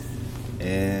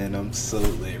man, I'm so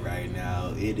lit right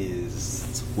now. It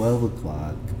is 12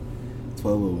 o'clock,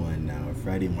 12:01 now,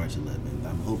 Friday, March 11th.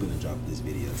 I'm hoping to drop this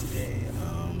video today,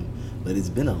 but it's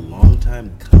been a long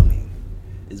time coming.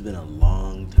 It's been a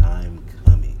long time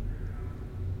coming.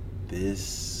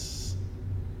 This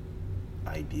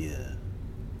idea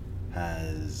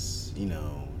has,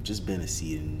 just been a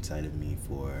seed inside of me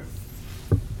for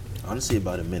honestly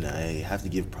about a minute. I have to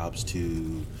give props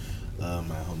to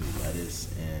my homie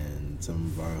Lettuce and some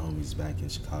of our homies back in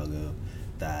Chicago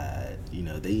that,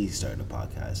 they started a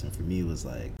podcast. And for me, it was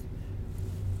like,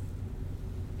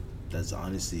 that's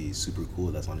honestly super cool.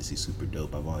 That's honestly super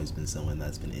dope. I've always been someone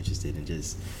that's been interested in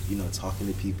just, talking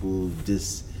to people,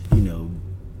 just,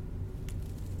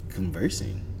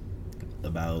 conversing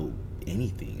about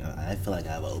anything. I feel like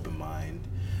I have an open mind.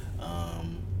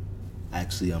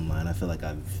 Actually, online, I feel like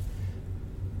I've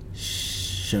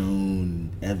shown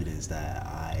evidence that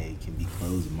I can be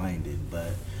closed-minded,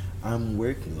 but I'm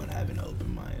working on having an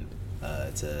open mind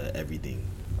to everything.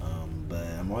 But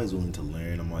I'm always willing to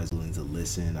learn. I'm always willing to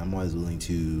listen. I'm always willing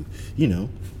to,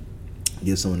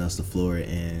 give someone else the floor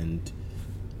and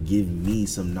give me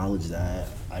some knowledge that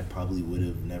I probably would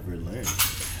have never learned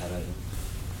had I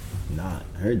not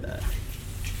heard that.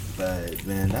 But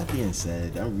man, that being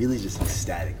said, I'm really just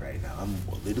ecstatic right now. I'm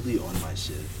literally on my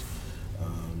shift.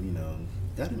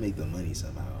 Gotta make the money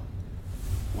somehow.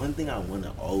 One thing I want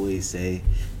to always say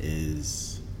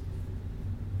is,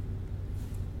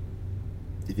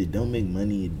 if it don't make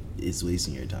money, it's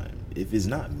wasting your time. If it's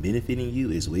not benefiting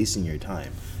you, it's wasting your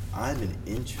time. I'm an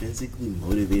intrinsically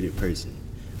motivated person.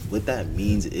 What that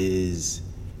means is,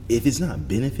 if it's not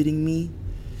benefiting me,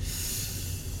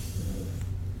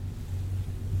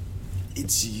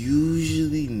 it's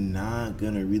usually not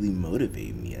gonna really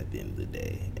motivate me at the end of the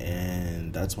day.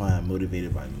 And that's why I'm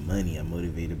motivated by money. I'm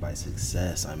motivated by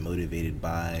success. I'm motivated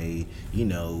by,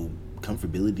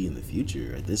 comfortability in the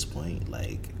future at this point.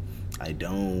 Like, I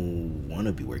don't want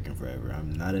to be working forever.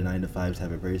 I'm not a 9-to-5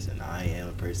 type of person. I am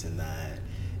a person that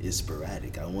is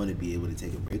sporadic. I want to be able to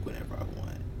take a break whenever I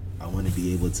want. I want to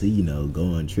be able to,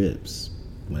 go on trips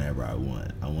whenever I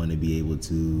want. I want to be able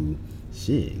to,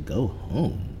 go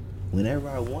home whenever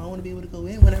I want. I want to be able to go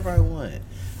in whenever I want.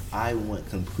 I want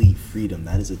complete freedom.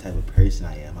 That is the type of person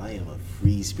I am. I am a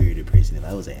free-spirited person. If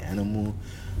I was an animal,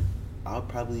 I'll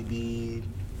probably be...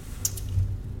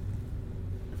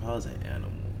 If I was an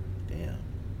animal, damn.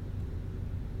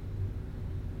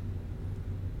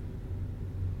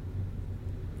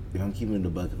 If I'm keeping it a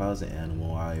buck, if I was an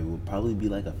animal, I would probably be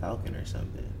like a falcon or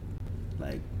something.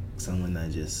 Like someone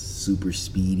that just super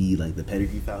speedy, like the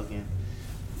pedigree falcon.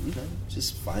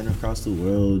 Just flying across the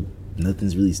world.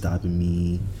 Nothing's really stopping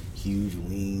me. Huge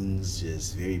wings,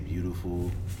 just very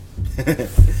beautiful.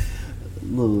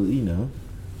 Little,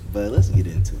 but let's get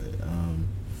into it.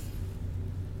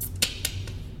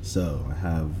 So I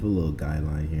have a little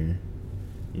guideline here.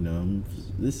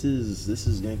 This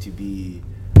is going to be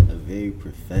a very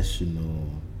professional,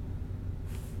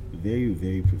 very,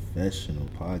 very professional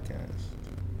podcast.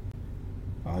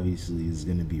 Obviously, it's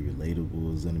going to be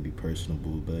relatable, it's going to be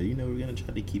personable, but, we're going to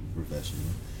try to keep it professional,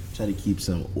 try to keep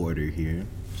some order here,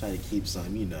 try to keep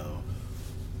some,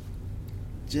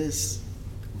 just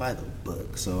by the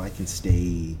book so I can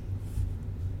stay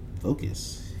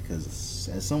focused, because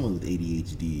as someone with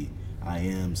ADHD, I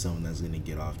am someone that's going to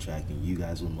get off track, and you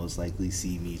guys will most likely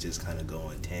see me just kind of go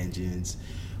on tangents,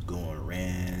 go on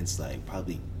rants, like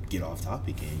probably get off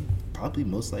topic and probably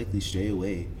most likely stray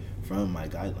away from my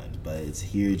guidelines, but it's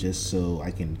here just so I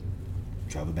can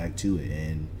travel back to it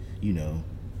and,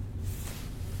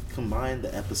 combine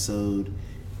the episode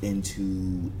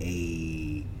into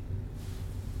a,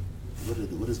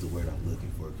 what is the word I'm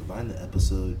looking for? Combine the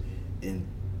episode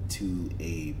into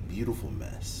a beautiful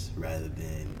mess rather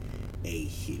than a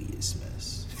hideous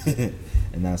mess.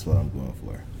 And that's what I'm going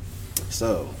for.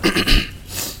 So,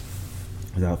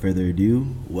 without further ado,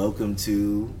 welcome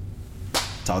to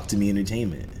Talk to Me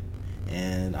Entertainment.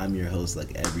 And I'm your host,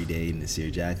 like every day, Nasir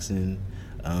Jackson.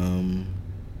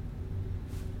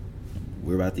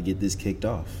 We're about to get this kicked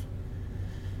off.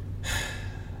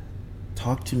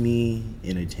 Talk to Me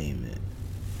Entertainment.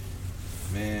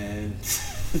 Man.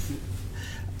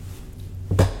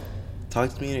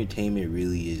 Talk to Me Entertainment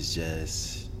really is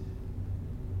just...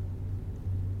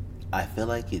 I feel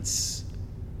like it's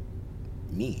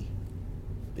me.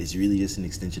 It's really just an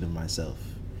extension of myself.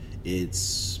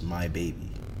 It's my baby.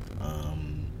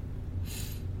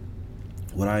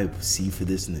 What I see for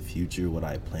this in the future, what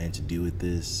I plan to do with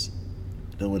this,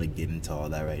 I don't want to get into all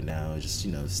that right now, just,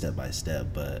 step by step,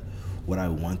 but what I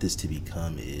want this to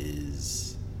become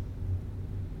is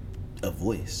a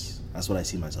voice. That's what I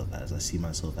see myself as. I see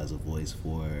myself as a voice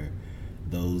for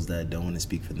those that don't want to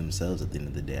speak for themselves at the end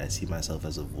of the day. I see myself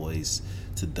as a voice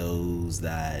to those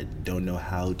that don't know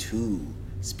how to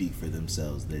speak for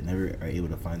themselves. They never are able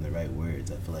to find the right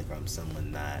words. I feel like I'm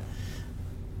someone that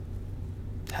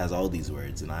has all these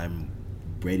words, and I'm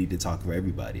ready to talk for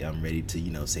everybody. I'm ready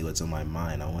to, say what's on my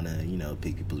mind. I want to,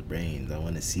 pick people's brains. I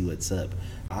want to see what's up.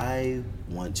 I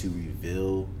want to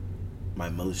reveal my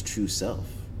most true self,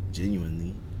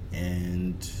 genuinely,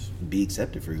 and be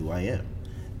accepted for who I am.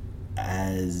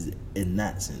 As in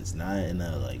that sense, not in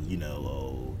a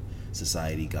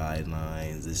society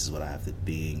guidelines, this is what I have to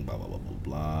think, blah, blah, blah, blah,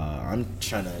 blah. I'm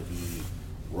trying to be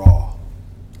raw,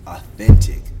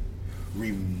 authentic,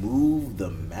 remove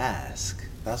the mask.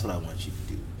 That's what I want you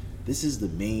to do. This is the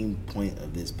main point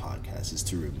of this podcast, is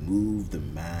to remove the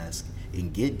mask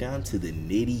and get down to the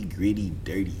nitty gritty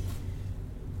dirty,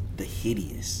 the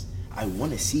hideous. I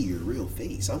want to see your real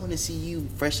face. I want to see you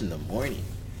fresh in the morning.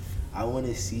 I want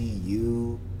to see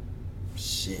you,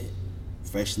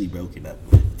 freshly broken up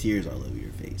with tears all over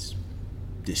your face,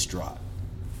 distraught,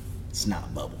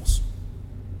 snot bubbles.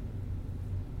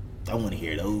 I want to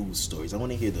hear those stories. I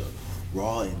want to hear the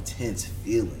raw, intense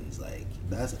feelings.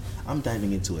 I'm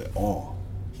diving into it all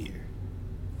here.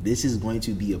 This is going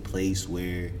to be a place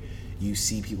where you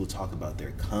see people talk about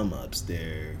their come-ups,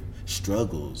 their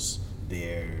struggles,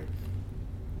 their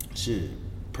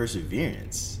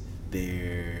perseverance,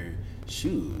 their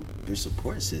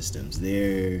support systems,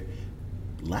 their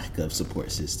lack of support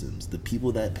systems, the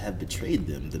people that have betrayed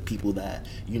them, the people that,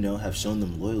 have shown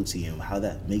them loyalty and how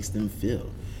that makes them feel.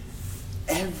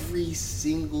 Every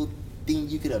single thing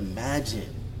you could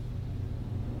imagine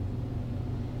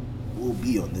will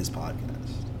be on this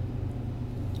podcast.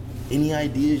 Any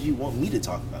ideas you want me to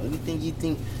talk about, anything you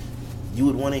think you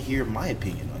would want to hear my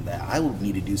opinion on that, I would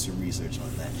need to do some research on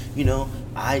that.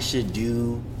 I should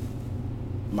do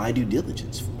my due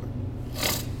diligence for.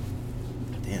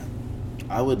 Damn.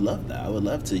 I would love that. I would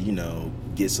love to,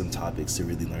 get some topics to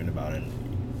really learn about and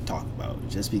talk about.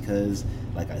 Just because,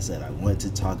 like I said, I want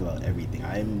to talk about everything.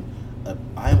 I'm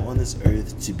on this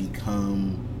earth to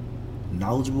become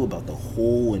knowledgeable about the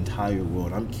whole entire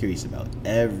world. I'm curious about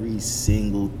every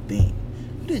single thing,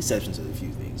 with the exceptions of a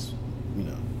few things,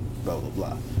 blah, blah,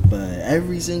 blah. But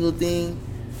every single thing,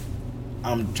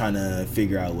 I'm trying to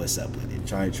figure out what's up with it.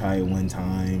 Try it one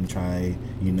time.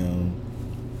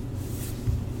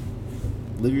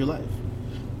 Live your life.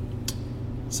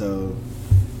 So,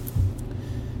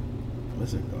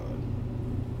 what's it called?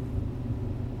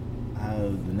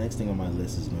 The next thing on my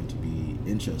list is going to be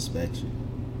introspection.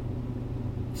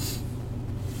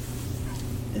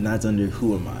 And that's under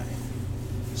who am I?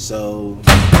 So,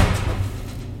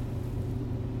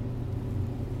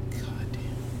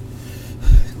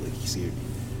 look, you scared me.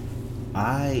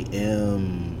 I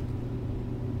am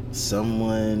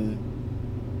someone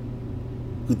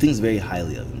who thinks very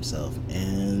highly of himself,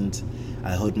 and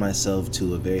I hold myself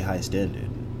to a very high standard.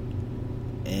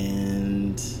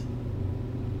 And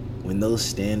when those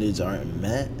standards aren't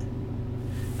met,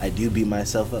 I do beat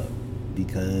myself up,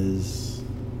 because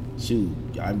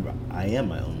I am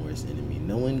my own worst enemy.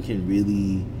 No one can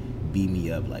really beat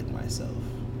me up like myself.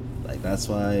 That's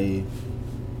why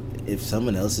if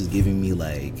someone else is giving me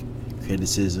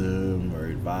criticism or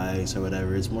advice or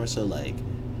whatever, it's more so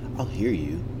I'll hear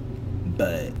you,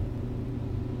 but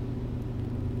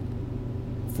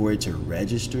for it to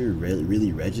register,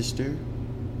 really register,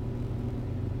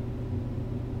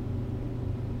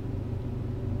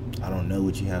 I don't know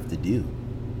what you have to do.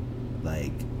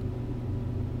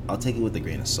 I'll take it with a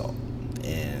grain of salt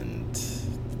and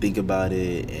think about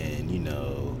it and,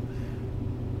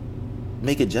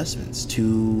 make adjustments to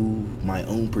my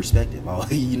own perspective. I'll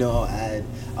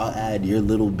add your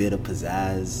little bit of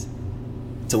pizzazz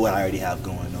to what I already have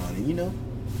going on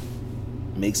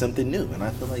and, make something new. And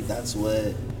I feel like that's who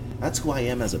I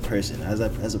am as a person. As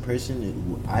a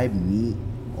person, I meet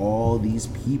all these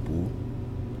people.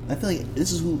 I feel like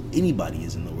this is who anybody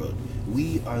is in the world.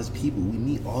 We are as people, we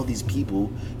meet all these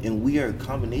people, and we are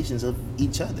combinations of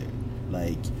each other.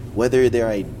 Whether they're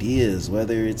ideas,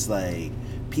 whether it's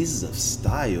pieces of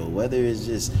style, whether it's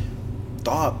just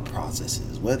thought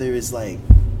processes, whether it's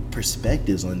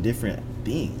perspectives on different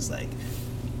things.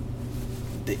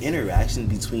 The interaction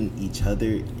between each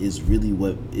other is really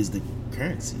what is the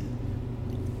currency.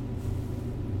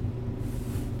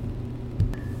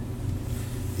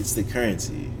 It's the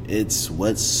currency. It's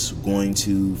what's going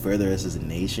to further us as a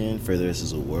nation, further us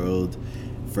as a world,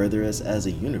 further us as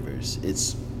a universe.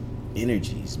 It's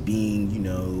energies being,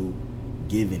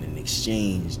 given and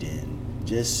exchanged, and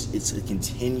just it's a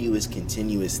continuous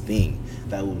thing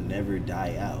that will never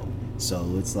die out.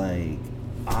 So it's like,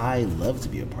 I love to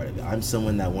be a part of it. I'm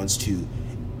someone that wants to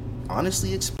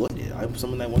honestly exploit it. I'm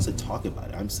someone that wants to talk about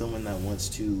it. I'm someone that wants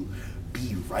to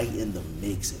be right in the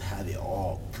mix and have it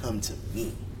all come to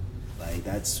me. Like,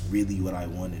 that's really what I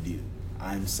want to do.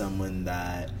 I'm someone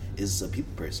that is a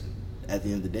people person. At the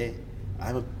end of the day,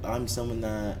 I'm someone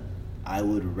that I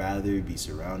would rather be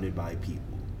surrounded by people.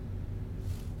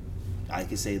 I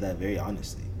can say that very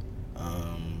honestly.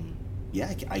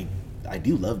 Yeah, I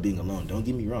do love being alone. Don't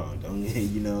get me wrong. Don't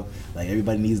like,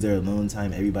 everybody needs their alone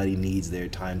time. Everybody needs their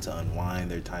time to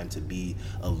unwind, their time to be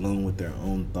alone with their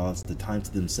own thoughts, the time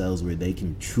to themselves where they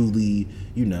can truly,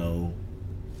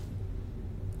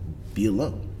 be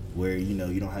alone. Where, you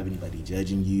don't have anybody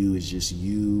judging you. It's just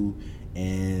you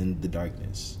and the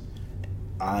darkness.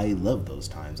 I love those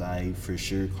times. I for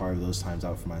sure carve those times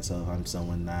out for myself. I'm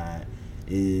someone that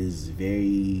is a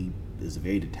very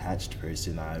detached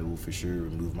person. I will for sure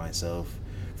remove myself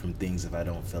from things if I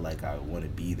don't feel like I want to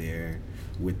be there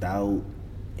without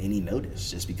any notice,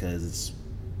 just because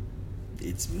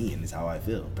it's me and it's how I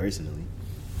feel personally.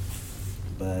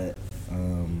 But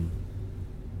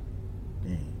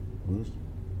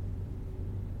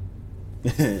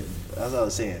that's what I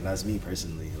was saying. That's me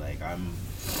personally. Like, I'm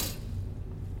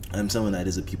someone that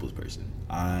is a people's person.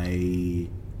 I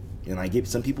get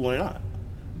some people are not.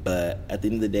 But at the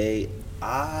end of the day,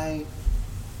 I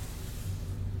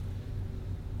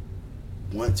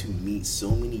want to meet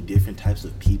so many different types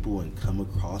of people and come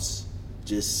across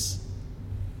just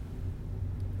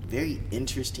very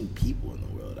interesting people in the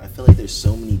world. I feel like there's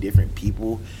so many different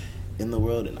people in the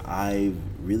world, and I've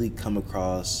really come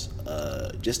across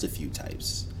just a few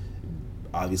types.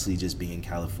 Obviously, just being in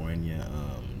California,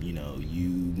 you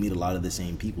meet a lot of the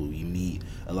same people. You meet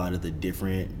a lot of the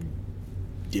different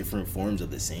forms of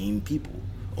the same people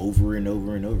over and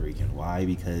over and over again. Why?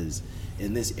 Because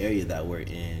in this area that we're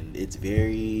in, it's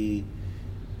very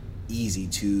easy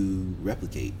to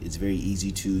replicate. It's very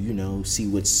easy to, see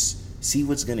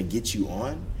what's gonna get you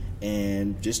on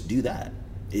and just do that.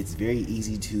 It's very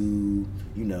easy to,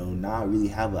 not really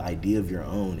have an idea of your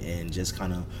own and just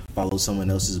kind of follow someone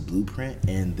else's blueprint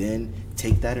and then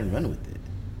take that and run with it.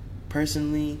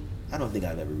 Personally, I don't think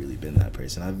I've ever really been that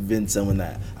person. I've been someone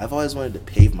that I've always wanted to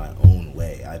pave my own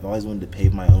way. I've always wanted to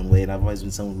pave my own way, and I've always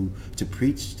been someone to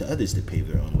preach to others to pave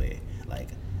their own way. Like,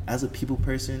 as a people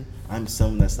person, I'm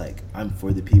someone that's like, I'm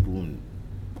for the people and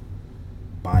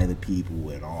by the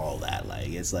people and all that. Like,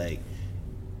 it's like,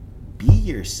 be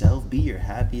yourself, be your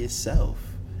happiest self.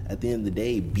 At the end of the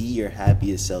day, be your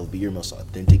happiest self, be your most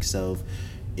authentic self.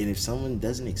 And if someone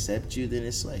doesn't accept you, then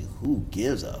it's like, who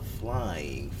gives a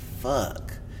flying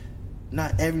fuck?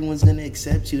 Not everyone's gonna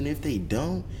accept you, and if they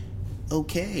don't,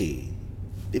 okay.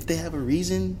 If they have a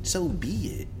reason, so be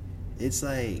it. It's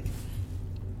like,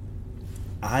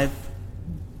 I've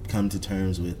come to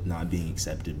terms with not being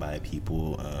accepted by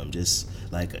people, just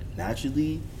like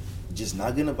naturally, just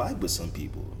not gonna vibe with some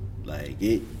people. Like,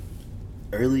 it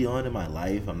early on in my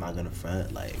life, I'm not gonna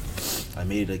front, like, I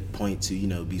made a point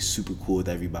to, be super cool with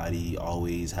everybody,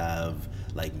 always have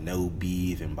like no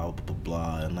beef and blah blah blah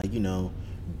blah, and like,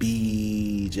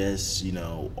 be just,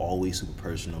 always super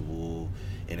personable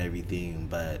and everything.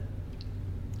 But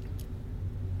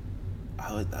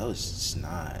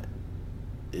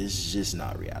it's just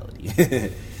not reality.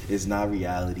 It's not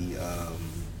reality.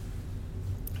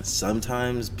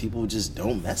 Sometimes people just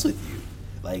don't mess with you.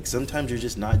 Like, sometimes you're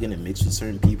just not going to mix with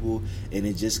certain people, and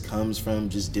it just comes from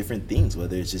just different things,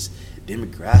 whether it's just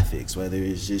demographics, whether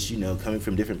it's just, coming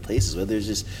from different places, whether it's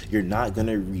just you're not going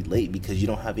to relate because you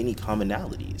don't have any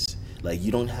commonalities. Like,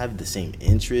 you don't have the same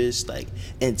interests. Like,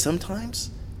 and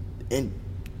sometimes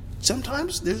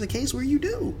there's a case where you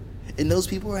do. And those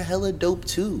people are hella dope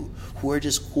too, who are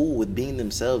just cool with being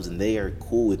themselves, and they are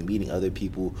cool with meeting other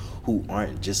people who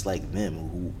aren't just like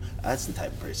them. That's the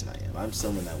type of person I am. I'm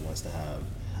someone that wants to have,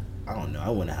 I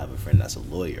want to have a friend that's a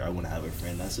lawyer. I want to have a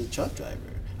friend that's a truck driver.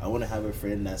 I want to have a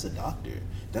friend that's a doctor.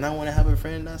 Then I want to have a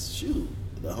friend that's, the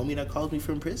homie that calls me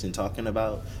from prison talking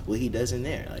about what he does in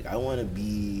there. Like, I want to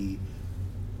be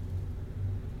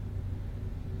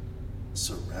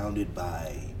surrounded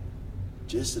by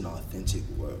just an authentic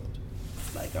world.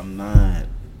 Like, I'm not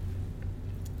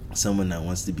someone that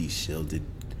wants to be shielded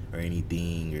or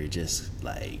anything, or just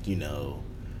like,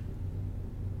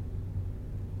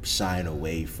 shine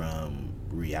away from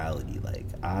reality. Like,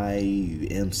 I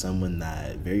am someone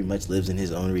that very much lives in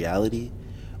his own reality,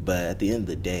 but at the end of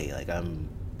the day, like,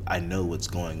 I know what's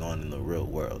going on in the real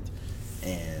world.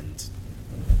 And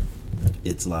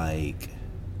it's like,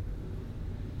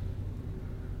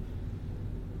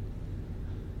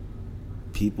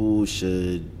 people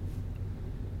should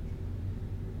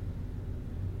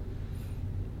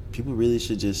people really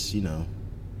should just,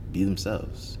 be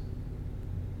themselves.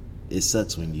 It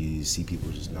sucks when you see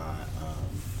people just not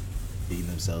being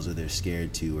themselves, or they're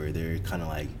scared to, or they're kind of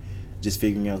like just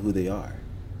figuring out who they are.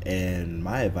 And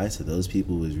my advice to those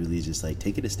people is really just like,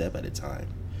 take it a step at a time.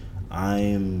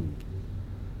 I'm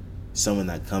someone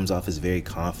that comes off as very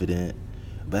confident,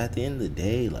 but at the end of the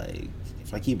day, like,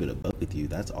 if I keep it a buck with you,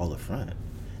 that's all a front,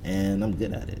 and I'm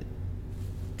good at it,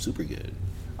 super good.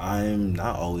 I'm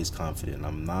not always confident.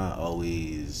 I'm not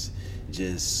always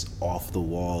just off the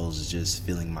walls, just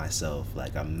feeling myself.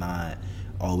 Like, I'm not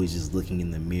always just looking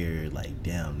in the mirror like,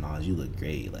 damn, Nas, you look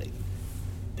great. Like,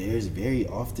 there's very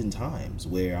often times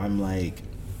where I'm like,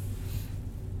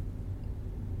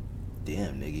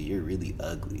 damn, nigga, you're really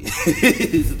ugly.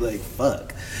 It's like,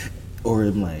 fuck. Or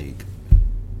I'm like,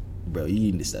 bro, you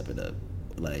need to step it up.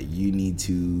 Like, you need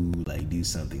to, like, do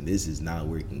something. This is not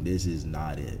working. This is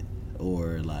not it.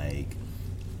 Or, like,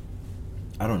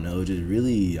 I don't know, just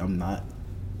really,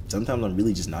 sometimes I'm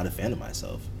really just not a fan of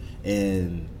myself.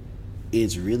 And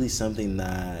it's really something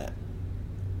that,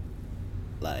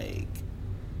 like,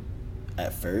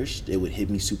 at first, it would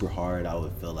hit me super hard. I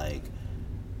would feel like,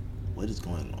 what is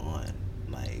going on?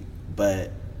 Like,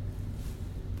 but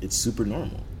it's super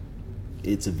normal.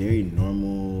 It's a very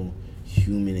normal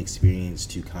human experience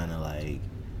to kind of like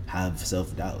have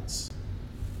self-doubts.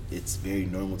 It's very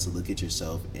normal to look at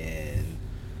yourself and,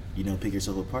 pick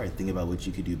yourself apart, think about what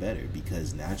you could do better,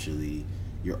 because naturally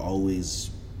you're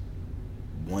always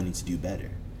wanting to do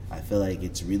better. I feel like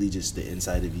it's really just the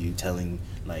inside of you telling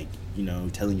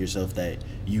yourself that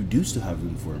you do still have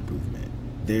room for improvement.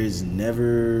 There's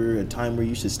never a time where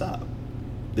you should stop.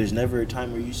 There's never a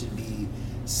time where you should be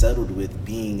settled with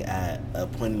being at a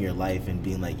point in your life and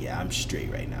being like, yeah, I'm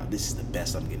straight right now. This is the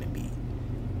best I'm going to be.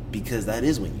 Because that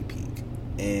is when you peak.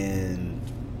 And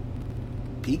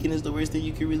peaking is the worst thing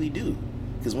you can really do.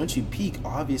 Because once you peak,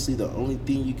 obviously the only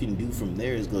thing you can do from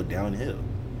there is go downhill.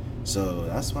 So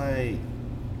that's why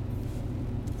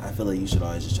I feel like you should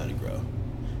always just try to grow.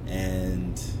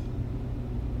 And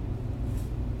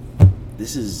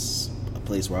this is a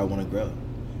place where I want to grow.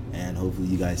 And hopefully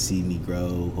you guys see me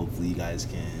grow. Hopefully you guys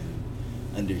can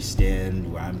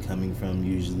understand where I'm coming from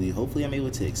usually. Hopefully I'm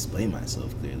able to explain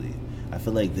myself clearly. I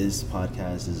feel like this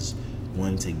podcast is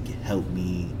one to help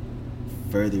me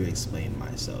further explain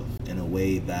myself in a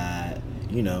way that,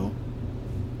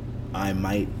 I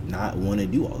might not want to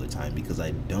do all the time, because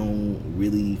I don't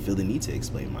really feel the need to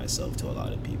explain myself to a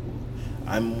lot of people.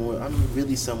 I'm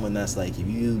really someone that's like, if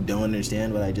you don't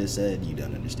understand what I just said, you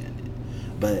don't understand it.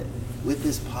 But with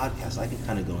this podcast, I can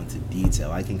kind of go into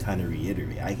detail. I can kind of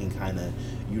reiterate. I can kind of,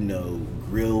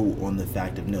 grill on the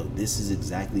fact of, no, this is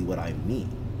exactly what I mean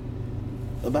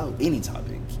about any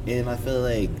topic. And I feel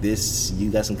like this, you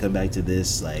guys can come back to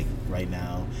this like right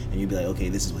now and you'll be like, okay,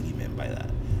 this is what he meant by that.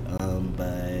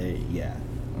 But yeah.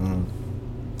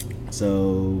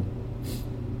 So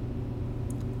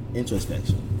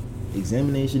introspection,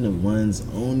 examination of one's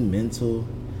own mental,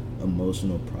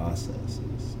 emotional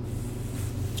processes.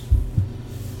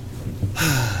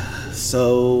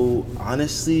 So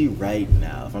honestly, right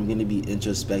now, if I'm going to be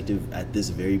introspective at this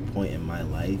very point in my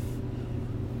life,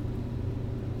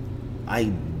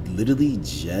 I literally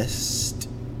just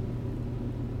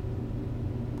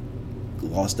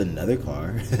lost another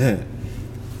car. The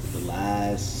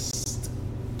last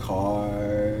car,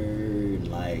 the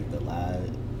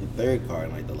third car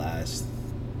in the last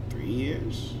 3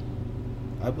 years,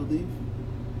 I believe.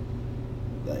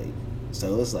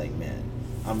 So it's like, man,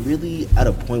 I'm really at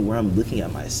a point where I'm looking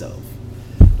at myself.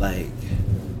 Like,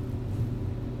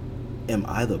 am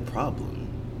I the problem?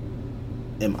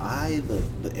 Am I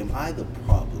the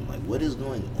problem? Like, what is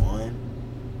going on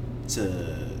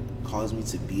to cause me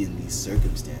to be in these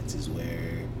circumstances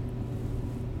where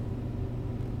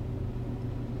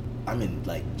I'm in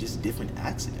just different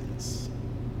accidents?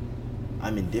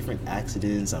 I'm in different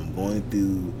accidents. I'm going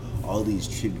through all these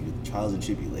trials and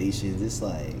tribulations. It's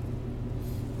like,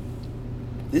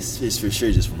 this is for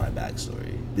sure just for my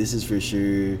backstory. This is for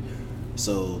sure.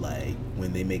 So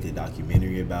when they make a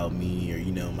documentary about me,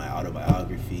 or my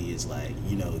autobiography, is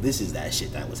this is that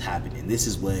shit that was happening. This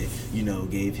is what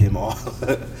gave him all.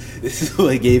 This is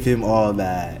what gave him all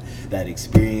that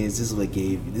experience. This is what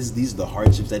these are the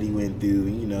hardships that he went through.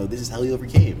 And, this is how he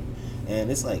overcame.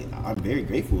 And it's like, I'm very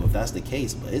grateful if that's the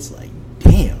case. But it's like,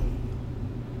 damn,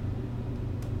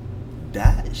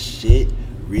 that shit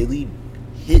really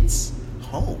hits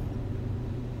home.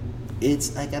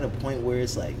 It's like at a point where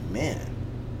it's like, man,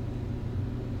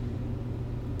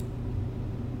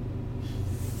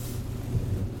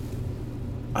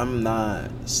 I'm not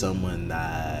someone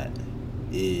that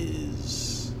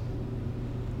is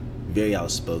very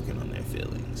outspoken on their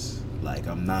feelings. Like,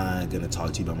 I'm not gonna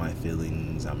talk to you about my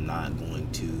feelings. I'm not going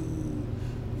to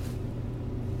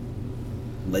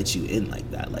let you in like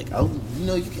that. Like, I'll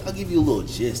give you a little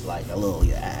gist, like a little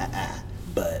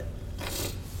but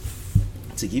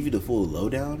to give you the full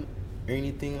lowdown or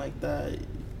anything like that,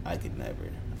 I could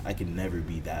never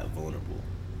be that vulnerable.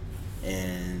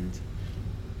 And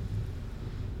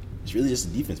it's really just a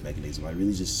defense mechanism. I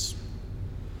really just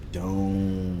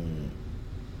don't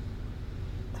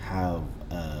have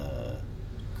a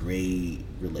great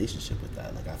relationship with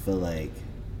that. Like, I feel like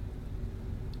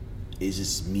it's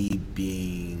just me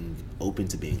being open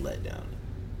to being let down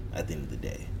at the end of the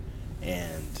day.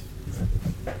 And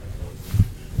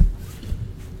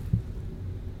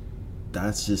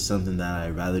that's just something that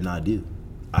I'd rather not do.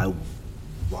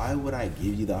 Why would I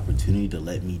give you the opportunity to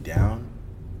let me down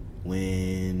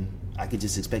when I could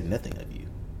just expect nothing of you?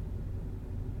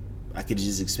 I could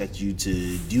just expect you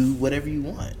to do whatever you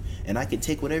want, and I could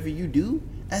take whatever you do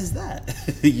as that.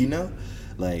 You know,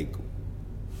 like,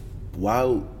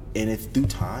 wow. And if through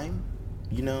time,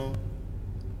 you know,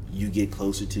 you get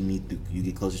closer to me, you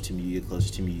get closer to me, you get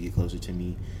closer to me, you get closer to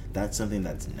me, that's something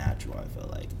that's natural. I feel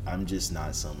like I'm just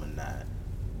not someone that,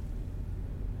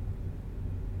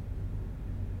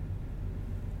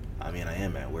 I mean, I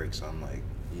am at work, so I'm like,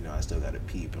 you know, I still gotta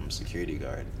peep. I'm a security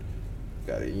guard.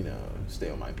 Gotta, you know,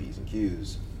 stay on my P's and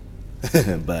Q's.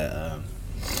 But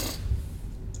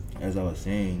as I was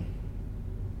saying,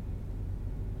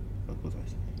 what was I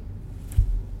saying?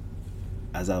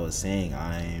 As I was saying,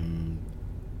 I'm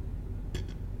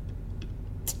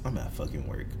at fucking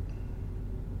work.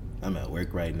 I'm at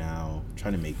work right now,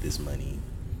 trying to make this money,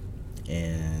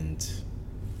 and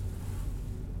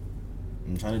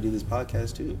I'm trying to do this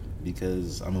podcast too,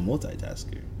 because I'm a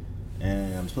multitasker,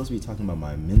 and I'm supposed to be talking about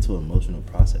my mental emotional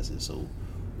processes. So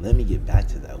let me get back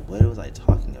to that. What was I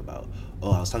talking about?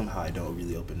 Oh, I was talking about how I don't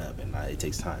really open up, and it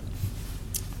takes time.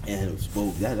 And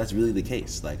well, that's really the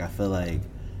case. Like, I feel like,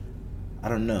 I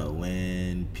don't know,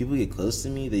 when people get close to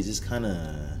me, they just kind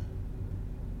of,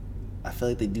 I feel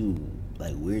like they do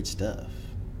like weird stuff.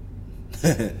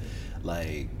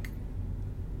 Like,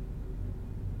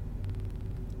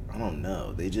 I don't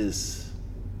know, they just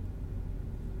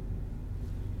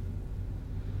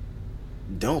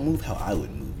don't move how I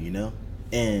would move, you know?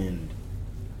 And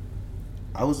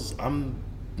I'm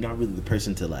not really the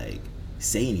person to like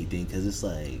say anything, because it's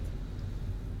like,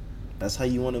 that's how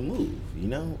you want to move, you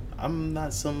know? I'm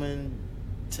not someone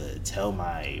to tell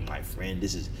my friend,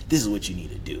 this is what you need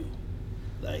to do.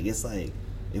 Like, it's like,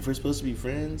 if we're supposed to be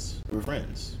friends, we're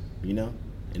friends, you know?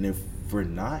 And if we're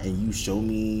not, and you show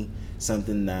me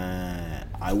something that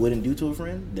I wouldn't do to a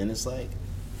friend, then it's like,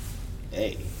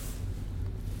 hey,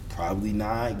 probably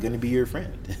not gonna be your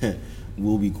friend.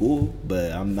 We'll be cool,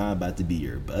 but I'm not about to be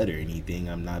your bud or anything.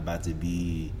 I'm not about to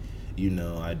be, you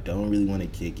know, I don't really want to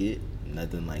kick it,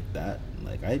 nothing like that.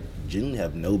 Like, I genuinely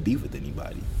have no beef with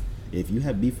anybody. If you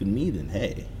have beef with me, then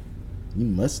hey, you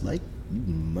must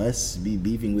be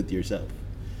beefing with yourself.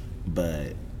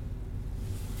 But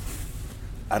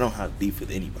I don't have beef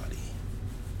with anybody.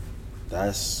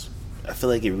 I feel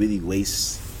like it really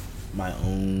wastes my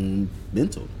own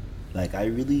mental. Like,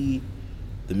 the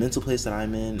mental place that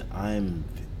I'm in,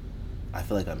 I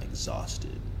feel like I'm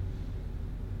exhausted.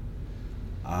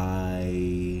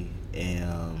 I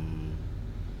am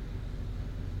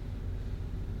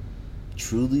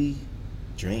truly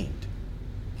drained.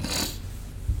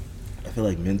 I feel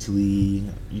like mentally,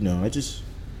 you know, I just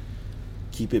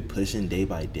keep it pushing day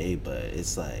by day, but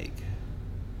it's like,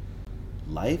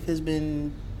 life has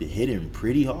been hitting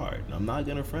pretty hard. I'm not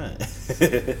gonna front.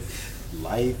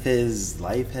 Life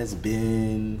has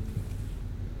been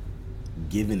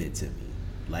giving it to me.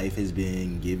 Life has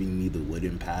been giving me the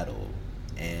wooden paddle,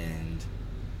 and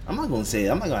I'm not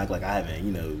gonna act like I haven't,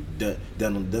 you know,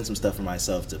 done some stuff for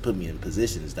myself to put me in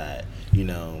positions that, you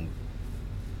know,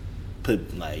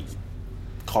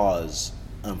 cause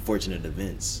unfortunate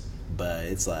events. But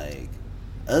it's like,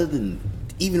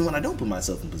 even when I don't put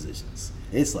myself in positions,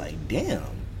 it's like,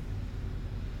 damn,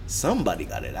 somebody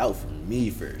got it out for me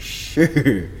for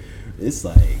sure. It's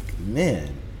like,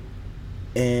 man.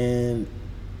 And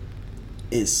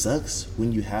it sucks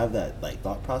when you have that like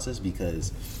thought process,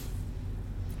 because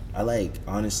I like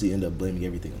honestly end up blaming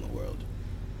everything in the world,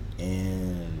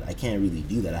 and I can't really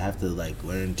do that. I have to like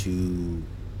learn to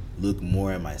look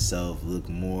more at myself, look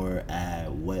more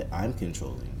at what I'm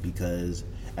controlling, because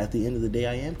at the end of the day,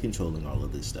 I am controlling all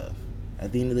of this stuff.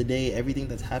 At the end of the day, everything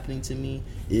that's happening to me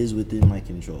is within my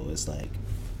control. It's like,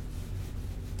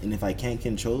 and if I can't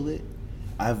control it,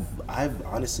 I've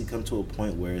honestly come to a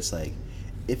point where it's like,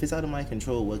 if it's out of my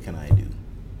control, what can I do?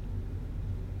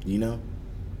 You know?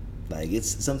 Like,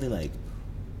 it's something like,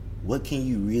 what can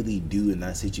you really do in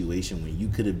that situation when you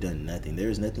could have done nothing? There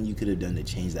is nothing you could have done to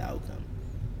change the outcome.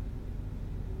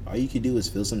 All you could do is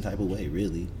feel some type of way,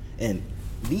 really. And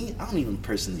me, I don't even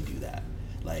personally do that.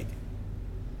 Like,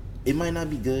 it might not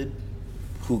be good.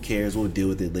 Who cares? We'll deal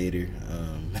with it later.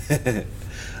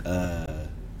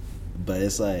 But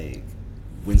it's like,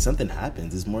 when something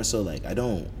happens, it's more so like, I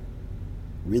don't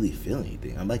really feel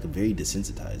anything. I'm like very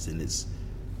desensitized, and it's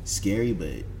scary,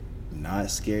 but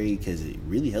not scary, because it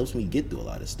really helps me get through a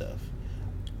lot of stuff.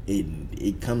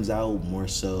 It comes out more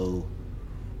so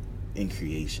in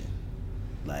creation.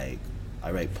 Like,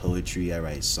 I write poetry, I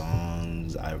write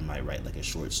songs, I might write like a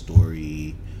short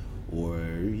story, or,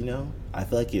 you know, I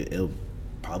feel like it'll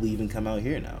probably even come out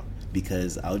here now,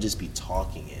 because I'll just be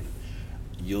talking, and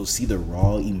you'll see the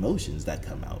raw emotions that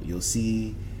come out. You'll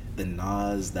see the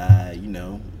Nas that, you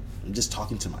know, I'm just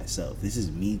talking to myself. This is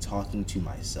me talking to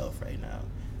myself right now.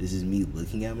 This is me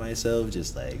looking at myself,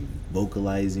 just like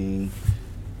vocalizing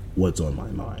what's on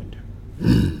my mind.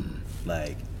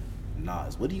 Like,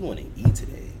 Nas, what do you want to eat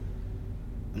today?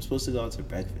 I'm supposed to go out to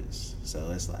breakfast. So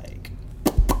it's like,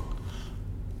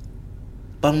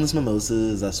 bottomless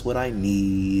mimosas, that's what I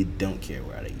need. Don't care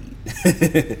where I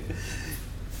eat.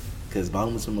 Because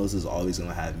bottomless mimosas is always going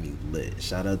to have me lit.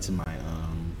 Shout out to my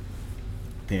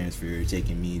parents for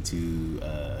taking me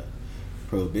to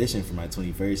Prohibition for my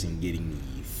 21st and getting me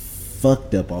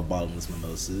fucked up on bottomless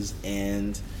mimosas.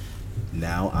 And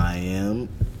now I am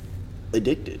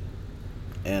addicted.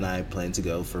 And I plan to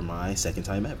go for my second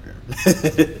time ever.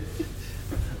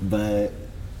 But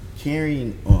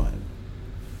carrying on,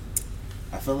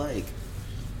 I feel like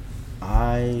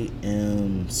I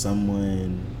am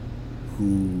someone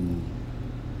who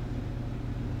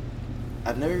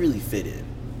I've never really fit in.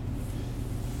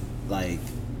 Like,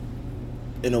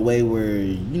 in a way where,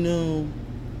 you know,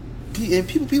 and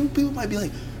people might be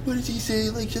like, what did he say?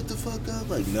 Like, shut the fuck up.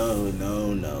 Like,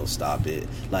 no, stop it.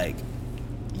 Like,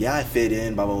 yeah, I fit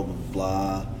in, blah, blah, blah,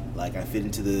 blah. Like, I fit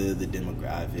into the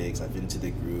demographics. I fit into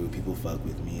the group. People fuck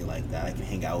with me like that. I can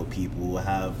hang out with people,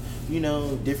 have, you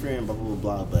know, different blah, blah,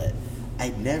 blah, blah. But I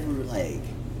never, like,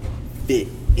 fit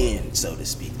in, so to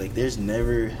speak. Like,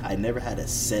 I never had a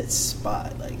set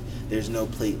spot. Like, there's no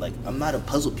plate. Like, I'm not a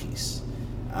puzzle piece.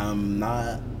 I'm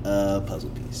not a puzzle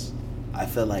piece. I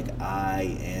feel like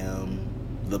I am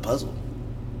the puzzle.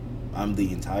 I'm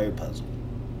the entire puzzle.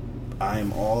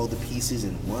 I'm all the pieces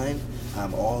in one.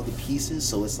 I'm all the pieces.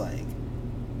 So it's like,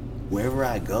 wherever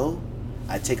I go,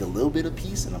 I take a little bit of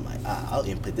piece, and I'm like, I'll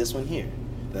input this one here.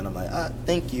 Then I'm like,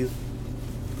 thank you.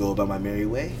 Go about my merry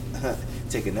way.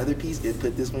 Take another piece,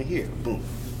 input this one here. Boom.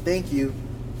 Thank you.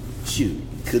 Shoot,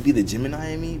 could be the Gemini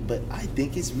in me, but I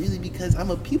think it's really because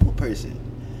I'm a people person.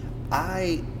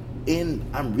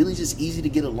 I'm really just easy to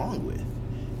get along with,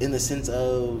 in the sense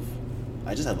of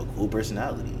I just have a cool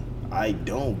personality. I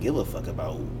don't give a fuck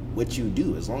about what you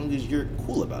do as long as you're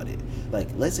cool about it. Like,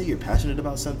 let's say you're passionate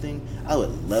about something, I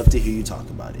would love to hear you talk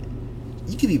about it.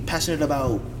 You could be passionate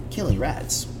about killing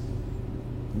rats.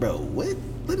 Bro, what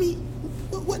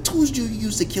tools do you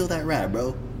use to kill that rat,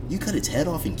 bro? You cut its head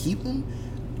off and keep him?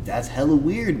 That's hella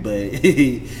weird, but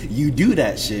you do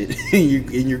that shit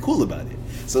and you're cool about it.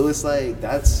 So it's like,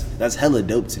 that's hella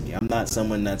dope to me. I'm not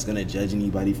someone that's gonna judge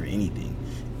anybody for anything.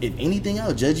 If anything,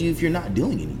 I'll judge you if you're not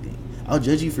doing anything. I'll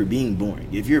judge you for being boring.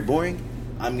 If you're boring,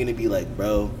 I'm gonna be like,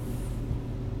 bro,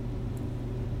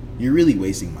 you're really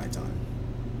wasting my time.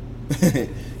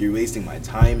 You're wasting my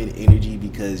time and energy,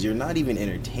 because you're not even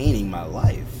entertaining my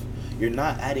life. You're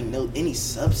not adding any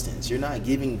substance. You're not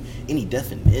giving any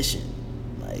definition.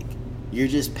 Like, you're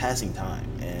just passing time.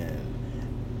 And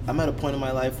I'm at a point in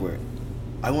my life where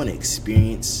I want to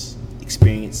experience.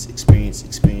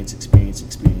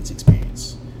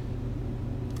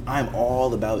 I'm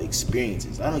all about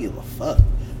experiences. I don't give a fuck.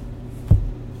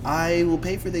 I will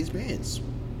pay for the experience.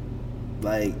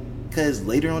 Like, because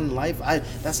later on in life,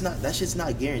 that shit's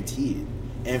not guaranteed.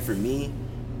 And for me,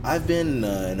 I've been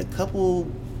in a couple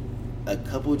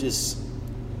just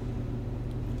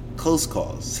close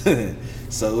calls.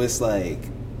 So it's like,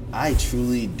 I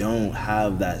truly don't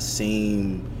have that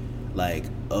same, like,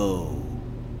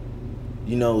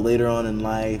 later on in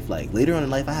life,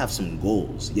 I have some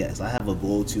goals. Yes, I have a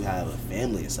goal to have a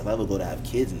family and stuff. I have a goal to have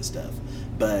kids and stuff.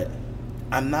 But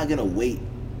I'm not going to wait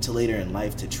till later in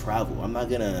life to travel. I'm not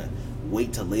going to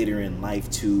wait till later in life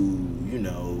to,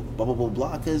 blah, blah, blah,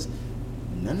 blah, because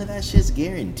none of that shit's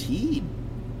guaranteed.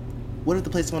 What if the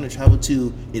place I want to travel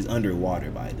to is underwater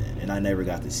by then, and I never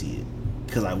got to see it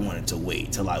because I wanted to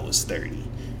wait till I was 30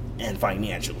 and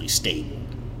financially stable?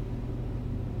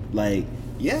 Like,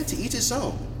 yeah, to each his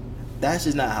own. That's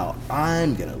just not how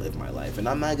I'm gonna live my life, and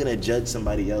I'm not gonna judge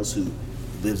somebody else who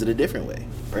lives it a different way.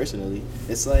 Personally,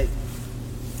 it's like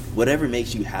whatever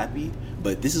makes you happy,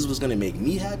 but this is what's gonna make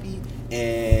me happy,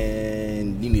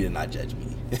 and you need to not judge me.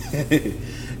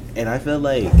 And I feel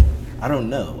like, I don't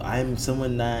know, I'm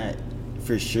someone that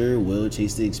for sure will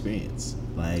chase the experience.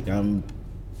 Like, I'm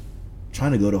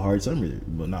trying to go to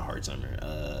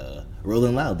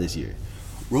Rolling Loud this year.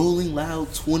 Rolling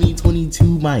Loud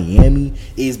 2022 Miami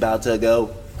is about to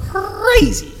go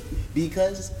crazy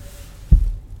because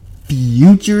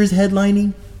Future is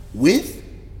headlining with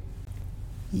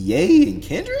Ye and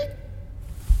Kendrick.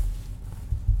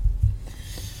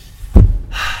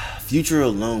 Future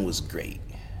alone was great.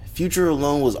 Future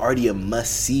alone was already a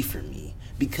must-see for me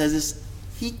because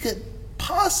he could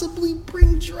possibly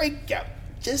bring Drake out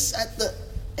just at the,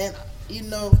 and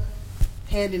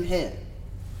hand in hand.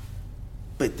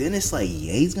 But then it's like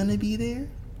Ye's gonna be there.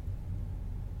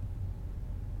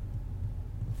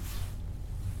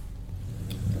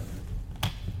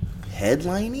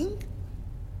 Headlining?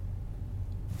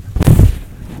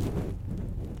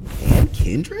 And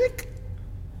Kendrick?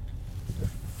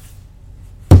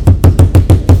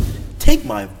 Take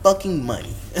my fucking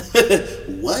money.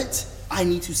 What? I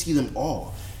need to see them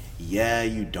all. Yeah,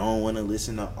 you don't want to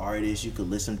listen to artists you could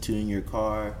listen to in your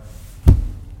car.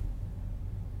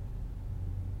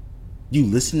 You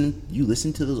listen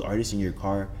to those artists in your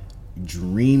car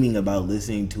dreaming about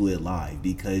listening to it live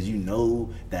because you know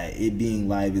that it being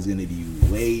live is gonna be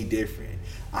way different.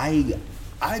 I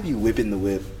be whipping the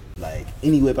whip, like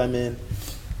any whip I'm in,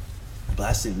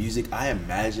 blasting music. I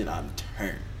imagine I'm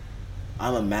turned.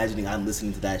 I'm imagining I'm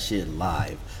listening to that shit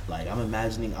live. Like, I'm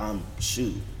imagining I'm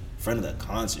in front of the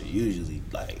concert usually,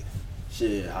 like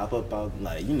shit, hop up out,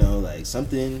 like, like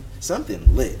something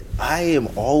lit. I am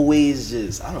always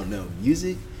just, I don't know,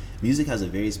 music has a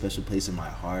very special place in my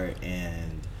heart,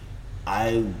 and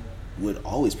I would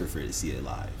always prefer to see it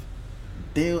live.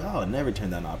 I'll never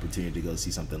turn down an opportunity to go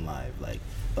see something live. Like,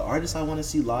 the artists I want to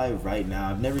see live right now,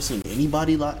 I've never seen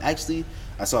anybody live. Actually,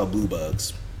 I saw Blue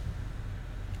Bugs.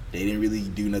 They didn't really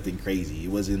do nothing crazy.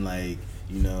 It wasn't like,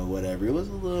 whatever. It was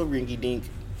a little rinky-dink,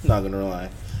 not gonna lie.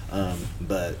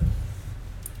 But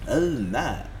other than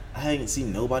that, I haven't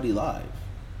seen nobody live.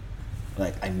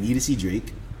 Like, I need to see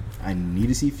Drake. I need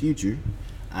to see Future.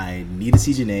 I need to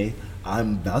see Janae.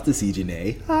 I'm about to see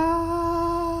Janae.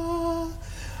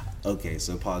 Okay,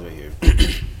 so pause right here.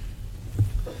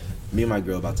 Me and my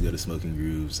girl about to go to Smoking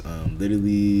Grooves.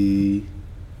 Literally,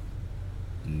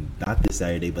 not this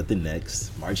Saturday, but the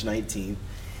next, March 19th.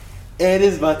 And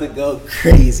it's about to go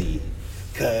crazy.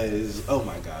 Because, oh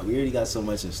my God, we already got so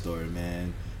much in store,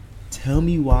 man. Tell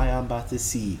me why I'm about to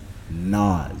see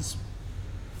Nas,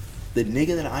 the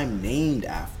nigga that I'm named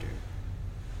after,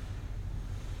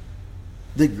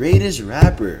 the greatest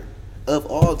rapper of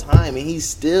all time, and he's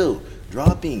still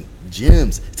dropping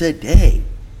gems today.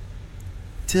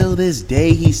 Till this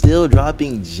day, he's still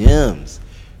dropping gems.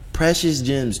 Precious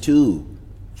gems, too.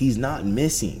 He's not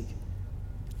missing.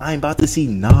 I'm about to see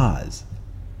Nas.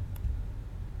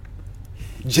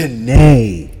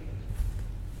 Janae.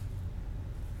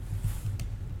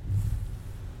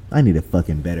 I need a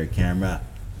fucking better camera.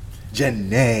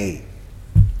 Janae.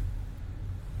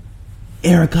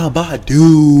 Erykah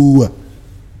Badu.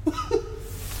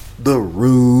 The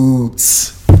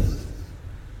Roots.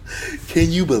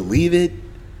 Can you believe it?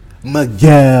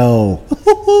 Miguel.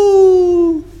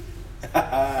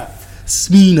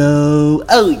 Smino.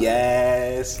 Oh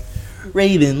yes.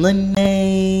 Raven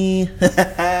Lene.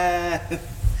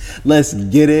 Let's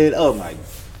get it. Oh my.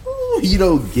 You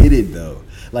don't get it though.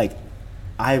 Like,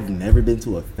 I've never been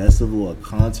to a festival, a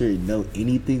concert, no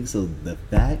anything. So the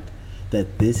fact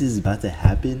that this is about to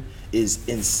happen is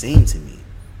insane to me.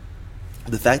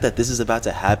 The fact that this is about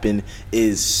to happen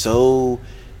is so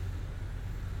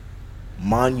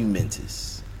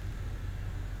monumentous.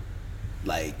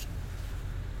 Like,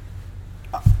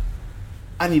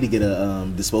 I need to get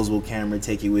a disposable camera,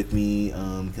 take it with me,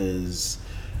 because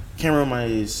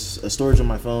storage on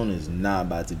my phone is not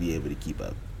about to be able to keep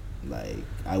up. Like,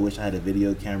 I wish I had a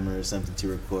video camera or something to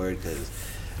record, because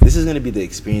this is going to be the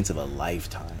experience of a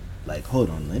lifetime. Like, hold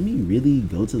on, let me really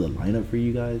go to the lineup for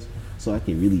you guys so I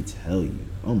can really tell you.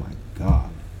 Oh my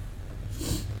God.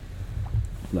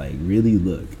 Like, really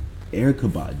look.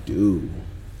 Erykah Badu,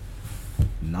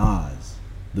 Nas,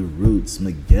 The Roots,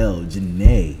 Miguel,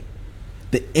 Janae,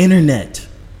 the internet,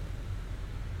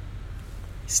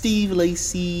 Steve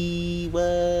Lacy,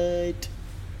 what?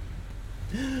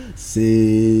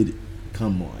 Sid,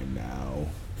 come on now.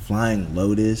 Flying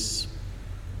Lotus,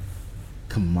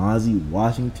 Kamasi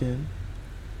Washington,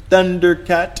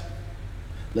 Thundercat,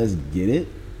 Let's get it.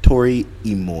 Tori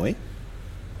Imoy.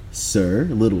 Sir,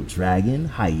 Little Dragon,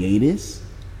 Hiatus.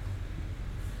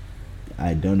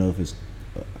 I don't know if it's.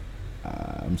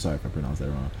 I'm sorry if I pronounced that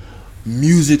wrong.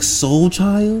 Music Soul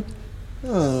Child.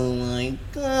 Oh my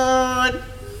god.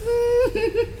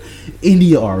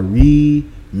 India R.E.,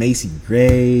 Macy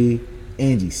Gray,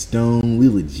 Angie Stone,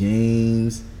 Lila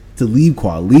James, Talib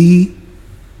Kweli,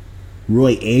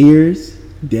 Roy Ayers,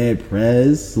 Dad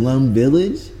Prez, Slum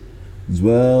Village,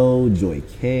 Dwell, Joy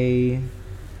K.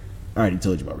 I already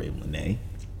told you about Raven Lene.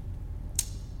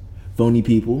 Phony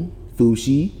People,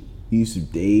 Fushi, Yusuf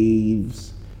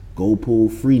Daves,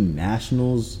 Goldpool, Free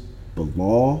Nationals,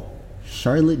 Bilal,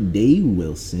 Charlotte Day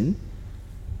Wilson,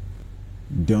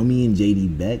 Domi and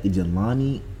JD Beck,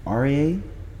 Jelani R.A.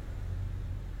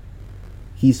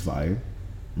 He's fire.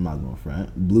 I'm not going to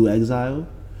front. Blue Exile,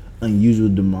 Unusual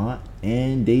Demont,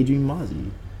 and Daydream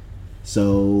Mozzie.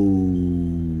 So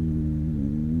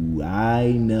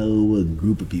I know a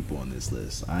group of people on this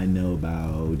list. I know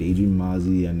about Daydream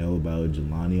Mozzie. I know about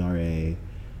Jelani R.A.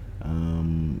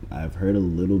 I've heard a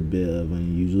little bit of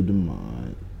Unusual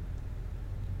Demont.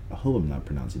 I hope I'm not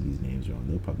pronouncing these names wrong.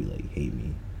 They'll probably hate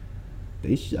me.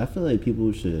 I feel like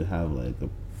people should have the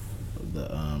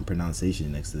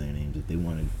pronunciation next to their names if they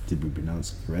want it to be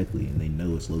pronounced correctly and they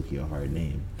know it's low-key a hard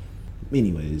name.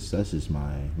 Anyways, that's just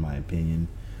my opinion.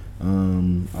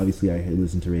 Obviously, I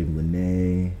listened to Raven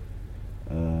Lene.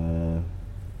 A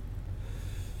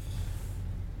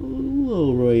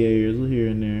little Roy Ayers here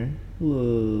and there. I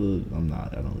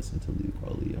don't listen to Lee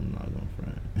Crowley. I'm not going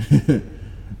front.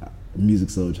 Music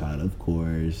Soul Child, of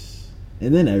course.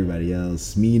 And then everybody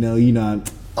else. Smino,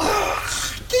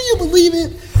 can you believe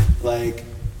it?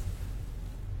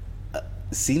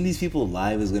 Seeing these people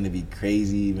live is going to be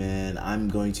crazy, man. I'm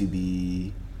going to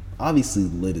be obviously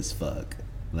lit as fuck.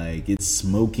 It's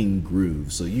Smoking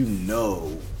Groove, so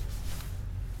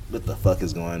what the fuck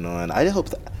is going on. I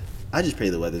just pray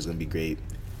the weather's going to be great.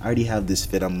 I already have this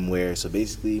fit I'm wearing, so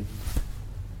basically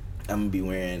I'm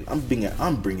bringing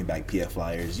back PF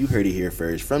Flyers. You heard it here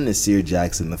first from Nasir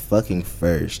Jackson, the fucking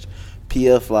first.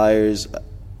 PF Flyers,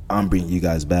 I'm bringing you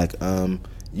guys back.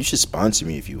 You should sponsor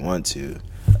me if you want to.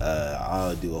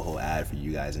 I'll do a whole ad for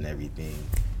you guys and everything.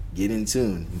 Get in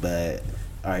tune. But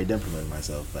alright, done promoting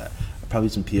myself. But probably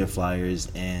some PF Flyers,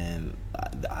 and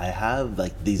I have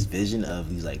this vision of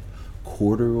these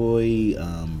corduroy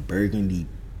burgundy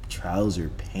trouser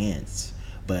pants,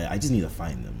 but I just need to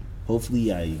find them.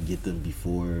 Hopefully I get them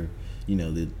before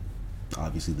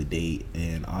obviously the date,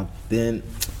 and I've been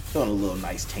throwing a little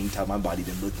nice tank top. My body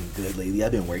been looking good lately.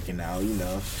 I've been working out,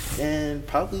 and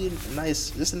probably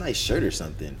just a nice shirt or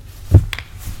something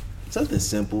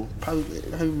simple.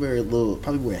 Probably wear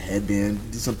a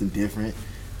headband, do something different,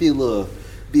 be a little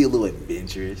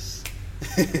adventurous.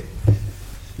 I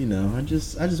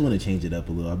just want to change it up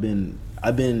a little.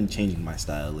 I've been changing my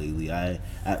style lately.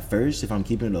 At first, if I'm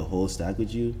keeping it a whole stack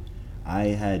with you, I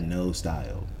had no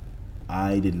style.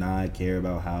 I did not care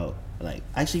about how,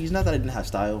 actually, it's not that I didn't have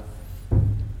style.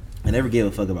 I never gave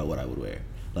a fuck about what I would wear.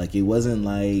 It wasn't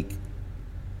like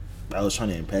I was trying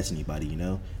to impress anybody,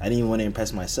 I didn't even want to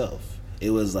impress myself.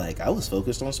 It was I was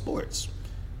focused on sports.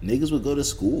 Niggas would go to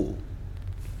school.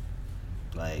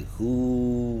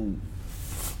 Niggas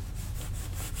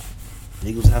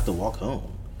would have to walk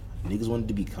home. Niggas wanted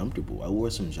to be comfortable. I wore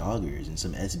some joggers and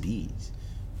some SBs.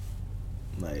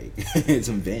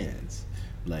 Some Vans.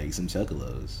 Some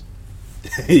Chuckalos.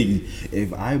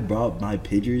 If I brought my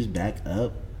pictures back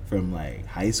up from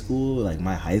high school,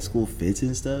 my high school fits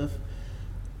and stuff,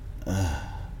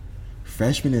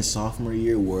 freshman and sophomore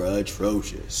year were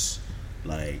atrocious.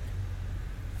 I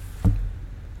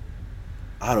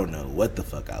don't know what the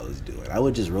fuck I was doing. I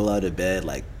would just roll out of bed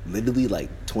literally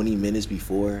 20 minutes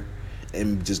before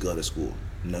and just go to school.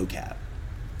 No cap.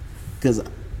 Because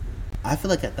I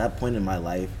feel at that point in my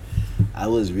life, I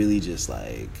was really just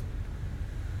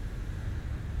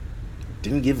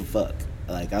didn't give a fuck.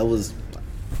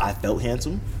 I felt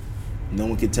handsome. No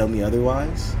one could tell me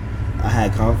otherwise. I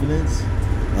had confidence.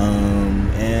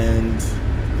 And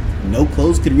no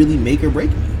clothes could really make or break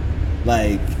me.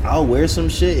 I'll wear some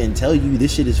shit and tell you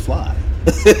this shit is fly.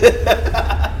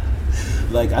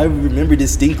 I remember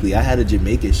distinctly, I had a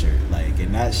Jamaica shirt.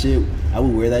 And that shit, I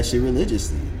would wear that shit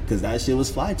religiously. Because that shit was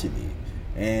fly to me.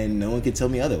 And no one could tell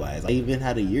me otherwise. I even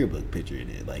had a yearbook picture in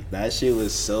it. That shit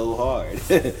was so hard.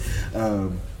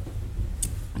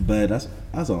 But that's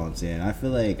all I'm saying. I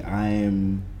feel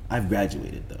I've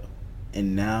graduated though.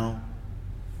 And now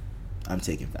I'm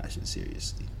taking fashion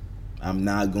seriously. I'm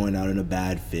not going out in a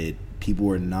bad fit.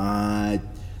 People are not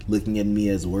looking at me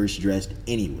as worst dressed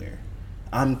anywhere.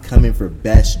 I'm coming for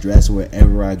best dress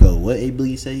wherever I go. What Abel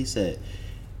say? He said,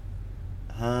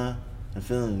 huh? I'm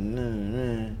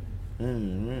feeling.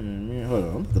 Hold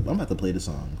on, I'm about to play the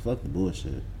song. Fuck the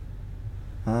bullshit.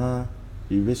 Huh?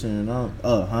 You whispering all?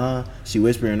 Oh, huh? She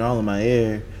whispering all in my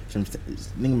ear. She's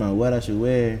thinking about what I should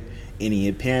wear. Any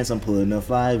appearance, I'm pulling up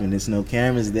 5 and there's no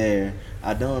cameras there.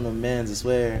 I don't know mans, I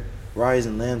swear. Rari's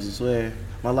and lambs, I swear.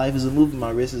 My life is a movie, my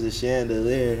wrist is a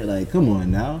chandelier. Like, come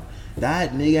on now.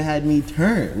 That nigga had me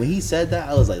turned. When he said that,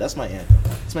 I was like, that's my anthem.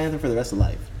 It's my anthem for the rest of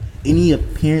life. Any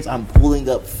appearance, I'm pulling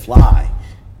up fly.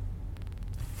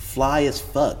 Fly as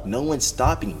fuck. No one's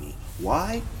stopping me.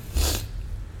 Why?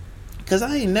 Because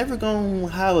I ain't never gonna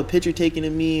have a picture taken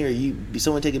of me or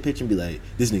someone take a picture and be like,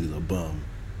 this nigga's a bum.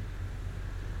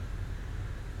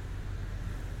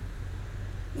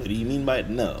 What do you mean by it?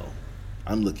 No.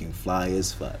 I'm looking fly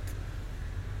as fuck.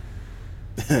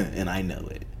 And I know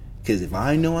it. Because if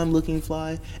I know I'm looking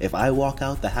fly, if I walk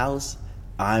out the house,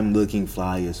 I'm looking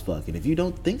fly as fuck. And if you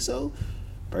don't think so,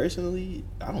 personally,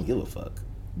 I don't give a fuck.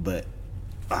 But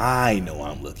I know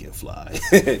I'm looking fly.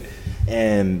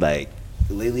 And like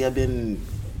lately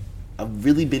I've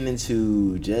really been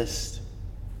into just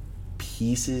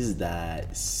pieces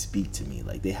that speak to me.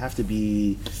 Like they have to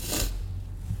be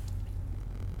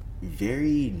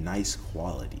very nice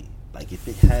quality. Like if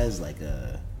it has like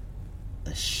a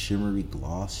shimmery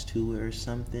gloss to it or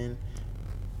something,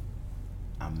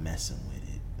 I'm messing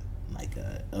with it. Like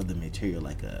of the material,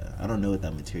 I don't know what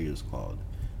that material is called,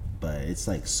 but it's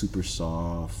like super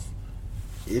soft.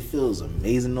 It feels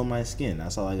amazing on my skin.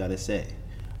 That's all I gotta say.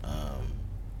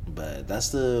 But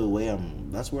that's where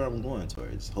I'm going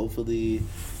towards. Hopefully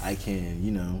I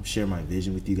can, share my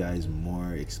vision with you guys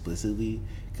more explicitly,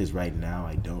 because right now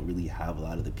I don't really have a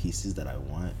lot of the pieces that I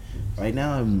want. Right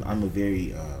now I'm a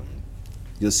very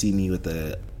you'll see me with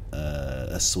a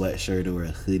sweatshirt or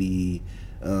a hoodie,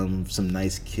 some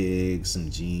nice kicks,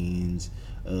 some jeans.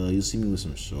 You'll see me with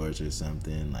some shorts or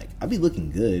something. Like I'll be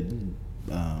looking good,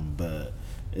 but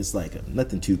it's like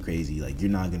nothing too crazy. Like you're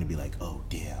not gonna be like, oh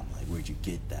damn, like where'd you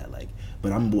get that? Like,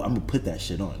 but I'm gonna put that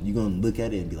shit on. You're gonna look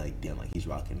at it and be like, damn, like he's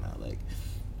rocking now. Like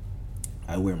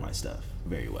I wear my stuff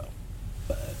very well.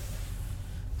 But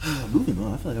moving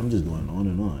on, I feel like I'm just going on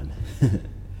and on.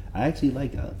 I actually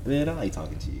like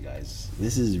talking to you guys.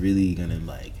 This is really gonna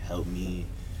like help me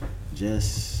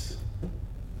just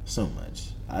so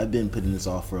much. I've been putting this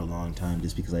off for a long time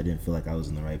just because I didn't feel like I was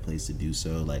in the right place to do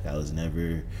so. Like I was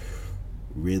never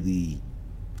really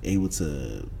able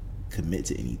to commit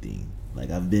to anything. Like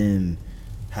I've been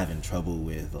having trouble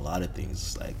with a lot of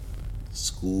things, like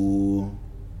school,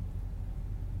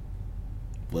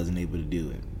 wasn't able to do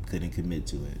it, couldn't commit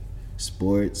to it.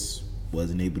 Sports,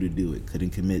 wasn't able to do it, couldn't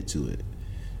commit to it.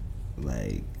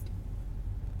 Like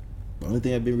the only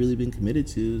thing I've really been committed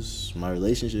to is my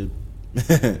relationship.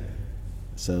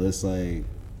 So it's like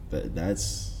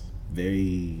that's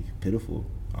very pitiful,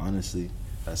 honestly.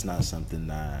 That's not something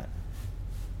that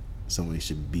someone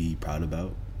should be proud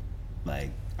about. Like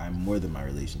I'm more than my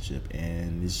relationship,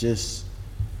 and it's just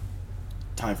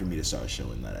time for me to start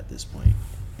showing that at this point.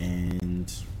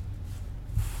 And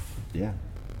yeah,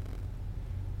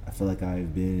 I feel like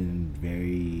I've been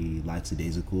very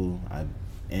lackadaisical.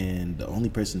 And the only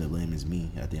person to blame is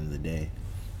me at the end of the day.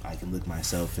 I can look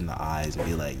myself in the eyes and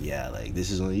be like, yeah, like this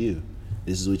is on you.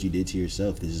 This is what you did to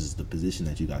yourself. This is the position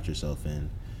that you got yourself in.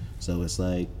 So it's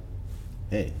like,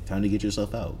 hey, time to get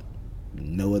yourself out.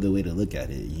 No other way to look at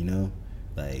it,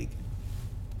 Like,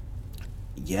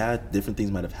 yeah, different things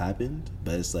might have happened,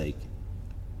 but it's like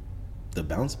the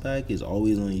bounce back is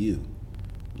always on you.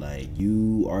 Like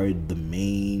you are the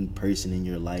main person in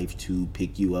your life to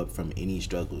pick you up from any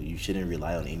struggle. You shouldn't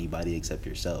rely on anybody except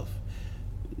yourself,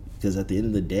 because at the end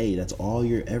of the day, that's all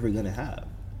you're ever gonna have.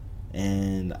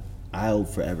 And I'll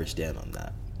forever stand on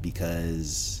that,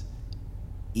 because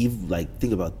even like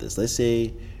think about this. Let's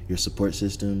say your support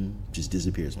system just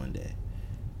disappears one day.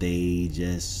 They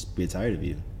just get tired of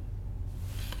you.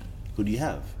 Who do you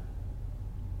have?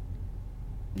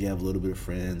 You have a little bit of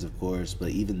friends, of course, but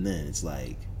even then, it's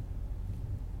like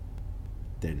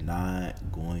they're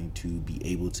not going to be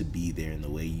able to be there in the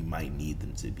way you might need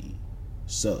them to be.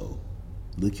 So,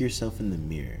 look yourself in the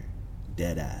mirror,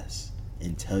 dead ass,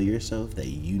 and tell yourself that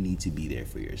you need to be there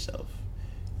for yourself.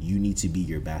 You need to be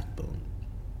your backbone.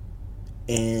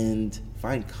 And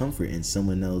find comfort in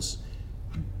someone else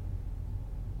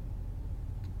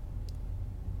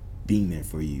being there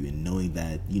for you and knowing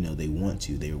that, they want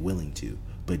to, they're willing to.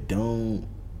 But don't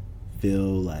feel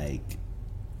like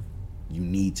you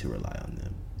need to rely on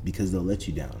them, because they'll let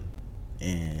you down.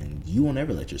 And you won't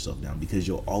ever let yourself down, because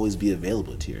you'll always be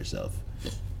available to yourself.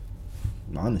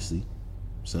 Honestly.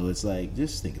 So it's like,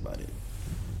 just think about it.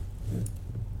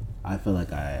 I feel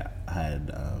like I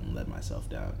had let myself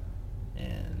down,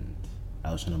 and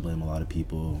I was trying to blame a lot of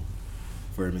people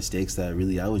for mistakes that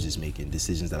really I was just making,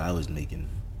 decisions that I was making.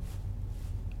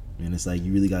 And it's like,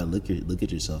 you really gotta look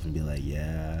at yourself and be like,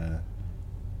 yeah,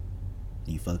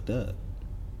 you fucked up.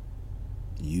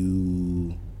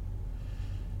 You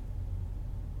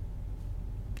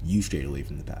strayed away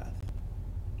from the path.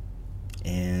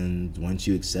 And once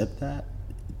you accept that,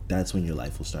 that's when your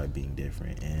life will start being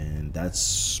different. And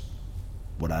that's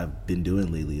what I've been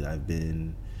doing lately.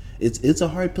 It's a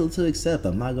hard pill to accept.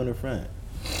 I'm not gonna front.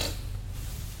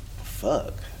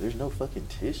 Fuck, there's no fucking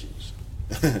tissues.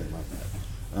 My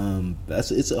bad.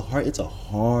 It's a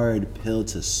hard pill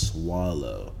to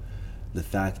swallow. The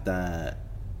fact that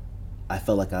I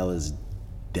felt like I was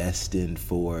destined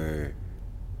for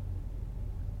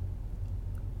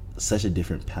such a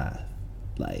different path.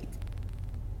 Like,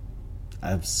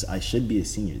 I should be a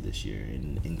senior this year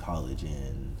in college,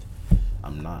 and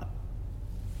I'm not.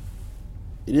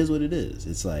 It is what it is.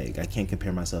 It's like, I can't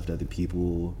compare myself to other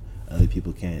people. Other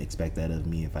people can't expect that of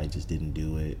me if I just didn't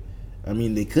do it. I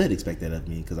mean, they could expect that of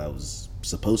me because I was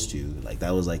supposed to. Like,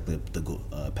 that was like the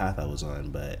path I was on.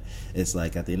 But it's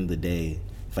like, at the end of the day,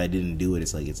 if I didn't do it,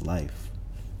 it's like, it's life.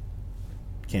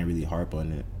 Can't really harp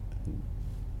on it,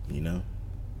 you know?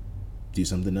 Do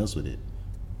something else with it.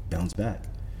 Bounce back.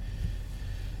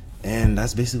 And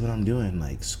that's basically what I'm doing.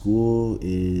 Like, school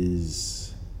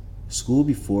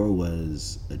before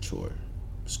was a chore.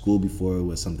 School before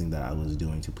was something that I was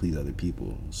doing to please other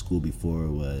people. School before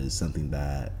was something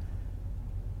that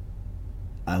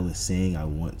I was saying I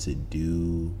want to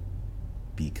do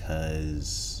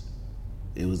because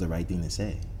it was the right thing to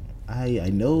say. I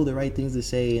know the right things to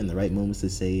say and the right moments to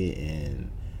say it,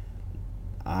 and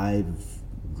I've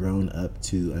grown up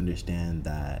to understand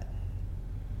that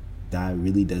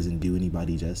really doesn't do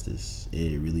anybody justice.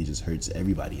 It really just hurts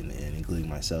everybody in the end, including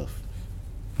myself.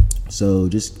 So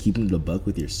just keeping it a buck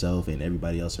with yourself and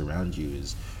everybody else around you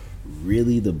is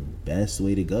really the best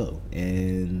way to go.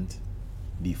 And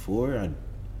before, I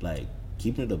like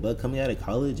keeping it a buck, coming out of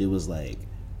college, it was like,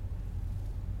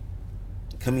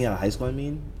 coming out of high school,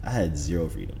 I had zero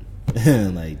freedom.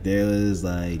 Like, there was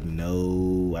like,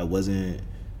 no, I wasn't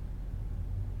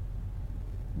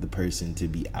the person to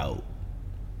be out.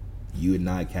 You would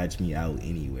not catch me out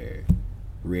anywhere.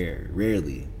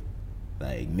 Rarely.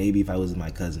 Like, maybe if I was with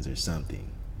my cousins or something,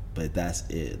 but that's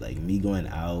it. Like, me going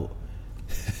out,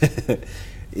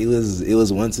 it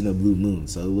was once in a blue moon.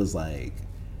 So it was like,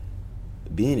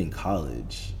 being in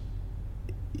college,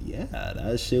 yeah,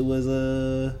 that shit was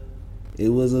a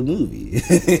movie.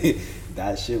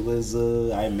 That shit was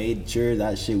I made sure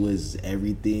that shit was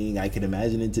everything I could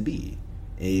imagine it to be.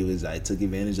 I took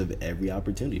advantage of every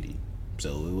opportunity.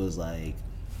 So it was like,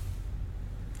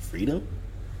 freedom.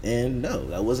 And no,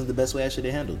 that wasn't the best way I should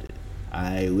have handled it.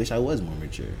 I wish I was more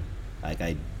mature. Like,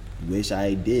 I wish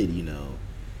I did,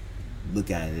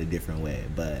 look at it a different way.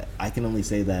 But I can only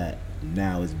say that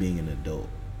now as being an adult.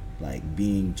 Like,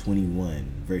 being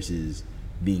 21 versus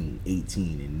being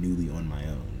 18 and newly on my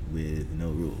own with no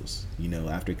rules,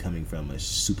 after coming from a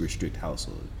super strict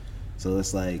household. So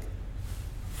it's like,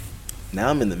 now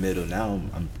I'm in the middle. Now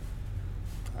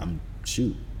I'm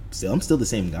still the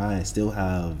same guy. I still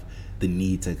have the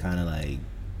need to kind of like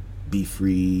be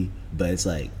free, but it's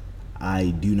like,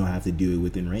 I do not have to do it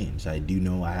within range. I do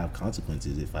know I have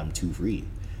consequences if I'm too free.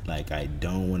 Like, I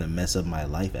don't want to mess up my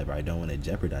life ever. I don't want to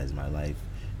jeopardize my life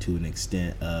to an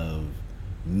extent of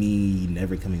me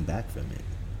never coming back from it.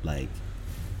 Like,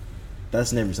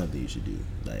 that's never something you should do.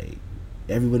 Like,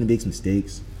 everybody makes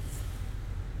mistakes,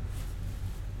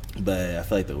 but I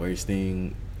feel like the worst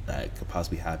thing that could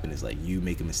possibly happen is like, you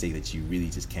make a mistake that you really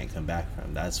just can't come back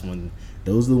from.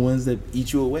 Those are the ones that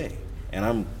eat you away. And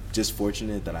I'm just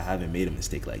fortunate that I haven't made a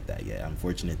mistake like that yet. I'm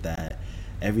fortunate that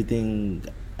everything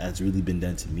that's really been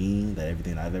done to me, that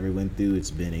everything I've ever went through,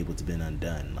 it's been able to been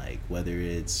undone. Like, whether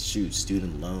it's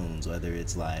student loans, whether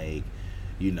it's like,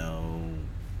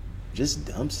 just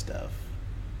dumb stuff.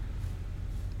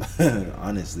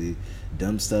 Honestly,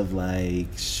 dumb stuff like,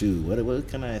 what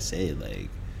can I say? Like,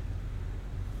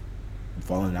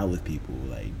 falling out with people,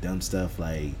 like dumb stuff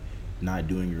like not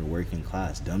doing your work in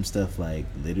class, dumb stuff like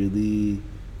literally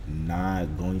not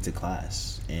going to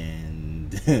class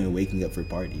and waking up for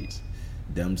parties,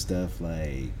 dumb stuff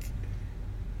like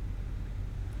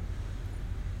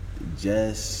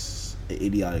just an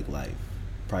idiotic life,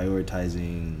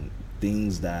 prioritizing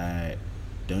things that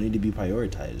don't need to be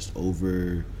prioritized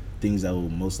over things that will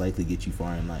most likely get you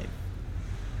far in life.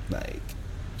 Like,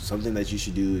 something that you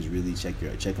should do is really check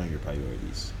on your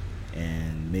priorities.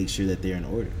 and make sure that they're in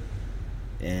order.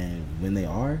 And when they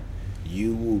are,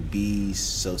 you will be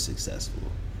so successful.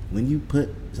 When you put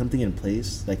something in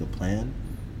place, like a plan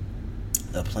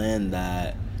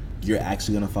that you're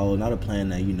actually going to follow, not a plan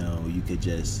that, you could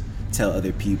just tell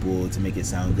other people to make it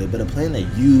sound good, but a plan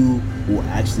that you will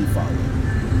actually follow.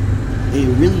 It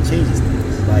really changes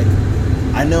things. Like,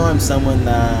 I know I'm someone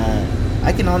that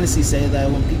I can honestly say that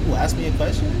when people ask me a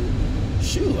question,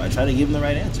 shoot, I try to give them the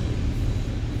right answer.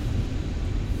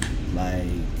 Like,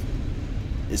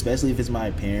 especially if it's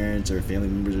my parents or family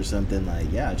members or something,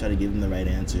 like, yeah, I try to give them the right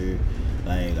answer.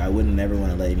 Like, I wouldn't never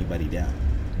want to let anybody down.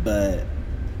 But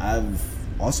I've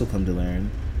also come to learn,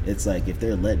 it's like, if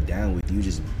they're let down with you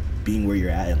just being where you're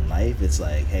at in life, it's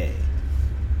like, hey,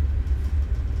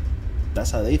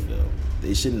 that's how they feel.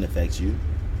 It shouldn't affect you.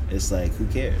 It's like, who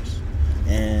cares?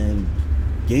 And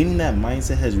gaining that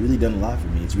mindset has really done a lot for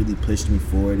me. It's really pushed me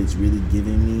forward. It's really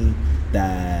given me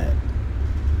that,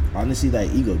 honestly,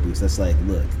 that ego boost. That's like,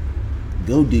 look,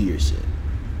 go do your shit.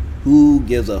 Who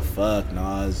gives a fuck,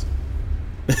 Nas?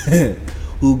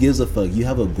 Who gives a fuck? You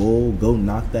have a goal, go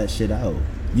knock that shit out.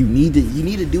 You need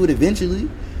to do it eventually.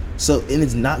 So, and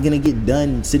it's not gonna get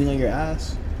done sitting on your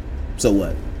ass. So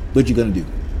what? What you gonna do?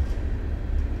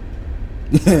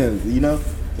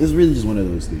 It's really just one of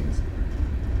those things.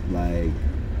 Like,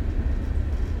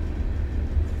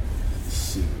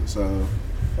 shit. So,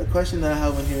 a question that I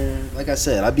have in here, like I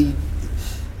said, I be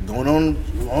going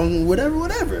on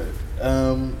whatever.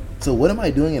 So what am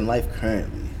I doing in life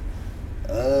currently?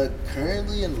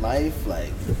 Currently in life,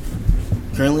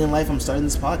 I'm starting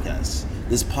this podcast.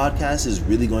 This podcast is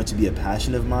really going to be a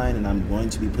passion of mine, and I'm going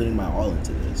to be putting my all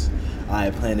into this.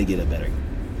 I plan to get a better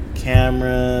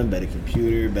camera, better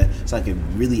computer, so I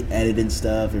can really edit and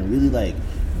stuff, and really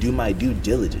do my due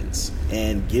diligence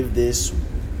and give this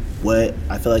what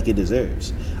I feel like it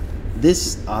deserves.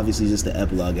 This obviously is just the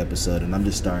epilogue episode, and I'm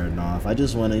just starting off. I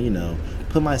just want to,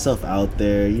 put myself out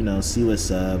there, see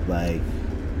what's up. Like,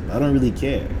 I don't really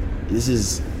care. This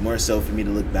is more so for me to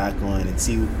look back on and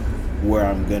see where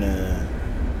I'm gonna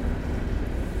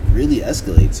really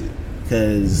escalate to,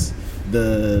 because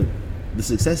the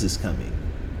success is coming.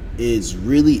 It's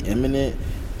really imminent,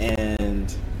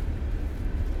 and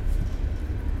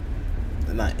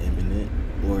not imminent,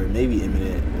 or maybe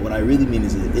imminent. What I really mean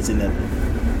is it's inevitable.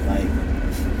 Like,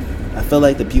 I feel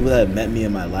like the people that have met me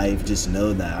in my life just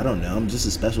know that, I don't know, I'm just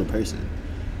a special person.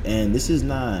 And this is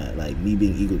not like me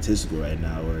being egotistical right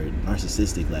now or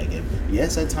narcissistic. Like,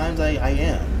 yes, at times I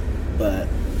am, but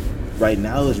right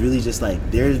now it's really just like,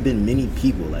 there's been many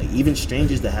people, like even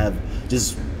strangers, that have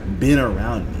just been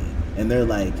around me, and they're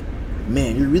like,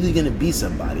 man, you're really gonna be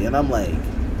somebody. And I'm like,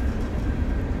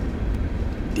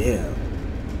 damn.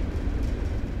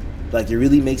 Like, it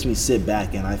really makes me sit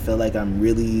back, and I feel like I'm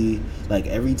really, like,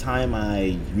 every time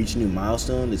I reach a new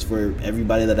milestone, it's for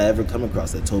everybody that I ever come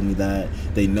across that told me that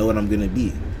they know what I'm gonna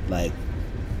be. Like,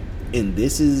 and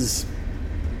this is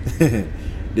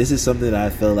this is something that I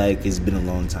feel like has been a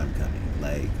long time coming.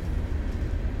 Like,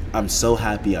 I'm so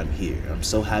happy I'm here. I'm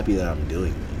so happy that I'm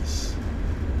doing this.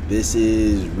 This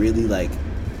is really like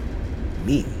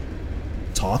me.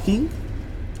 Talking,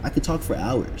 I could talk for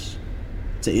hours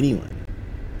to anyone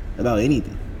about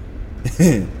anything.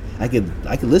 I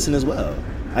could listen as well.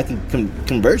 I could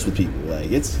converse with people. Like,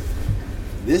 this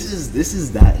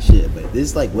is that shit. But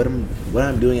this, like, what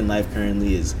I'm doing in life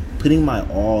currently is putting my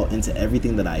all into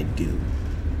everything that I do.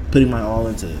 Putting my all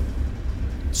into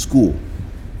school,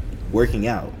 working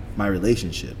out, my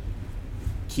relationship,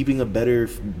 being a better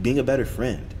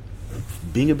friend,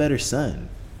 being a better son,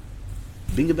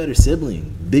 being a better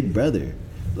sibling, big brother.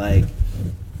 Like,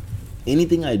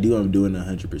 anything I do, I'm doing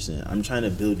 100%. I'm trying to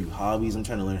build new hobbies. I'm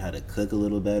trying to learn how to cook a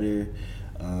little better.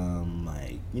 I'm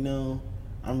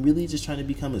really just trying to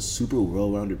become a super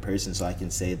well-rounded person, so I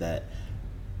can say that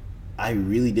I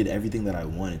really did everything that I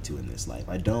wanted to in this life.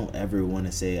 I don't ever want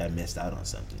to say I missed out on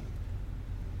something.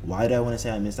 Why do I want to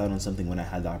say I missed out on something when I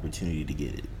had the opportunity to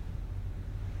get it?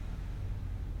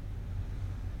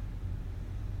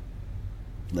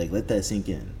 Like, let that sink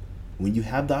in. When you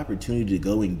have the opportunity to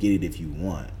go and get it if you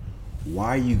want, why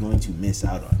are you going to miss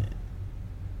out on it?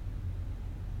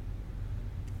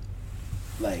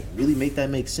 Like, really make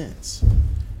that make sense.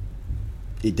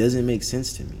 It doesn't make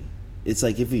sense to me. It's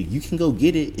like, if you can go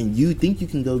get it and you think you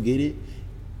can go get it,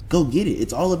 go get it.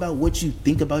 It's all about what you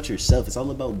think about yourself. It's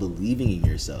all about believing in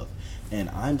yourself. And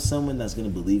I'm someone that's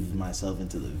going to believe in myself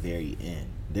until the very end.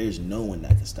 There's no one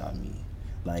that can stop me.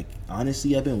 Like,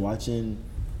 honestly, I've been watching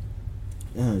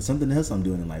something else I'm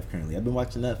doing in life currently. I've been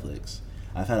watching Netflix.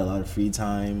 I've had a lot of free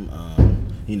time,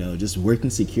 just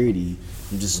working security,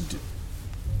 and just,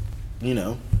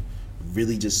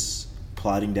 really just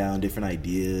plotting down different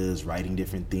ideas, writing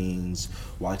different things,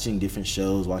 watching different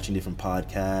shows, watching different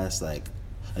podcasts. Like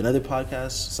another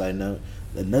podcast, side note,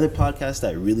 another podcast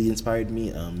that really inspired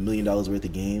me, $1 Million Worth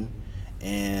of Game,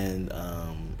 and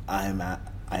I am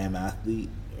athlete,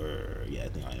 or yeah, I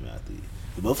think I am athlete.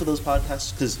 But both of those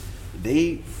podcasts, because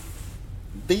they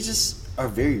just are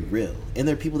very real, and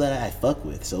they're people that I fuck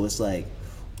with. So it's like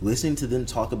listening to them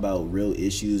talk about real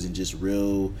issues and just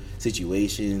real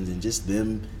situations, and just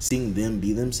them seeing them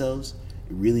be themselves,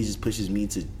 it really just pushes me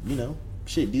to,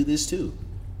 do this too.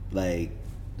 Like,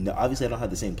 obviously I don't have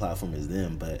the same platform as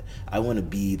them, but I want to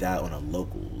be that on a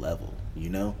local level.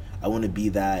 I want to be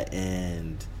that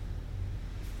and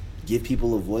give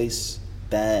people a voice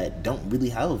that don't really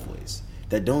have a voice,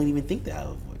 that don't even think they have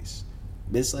a voice.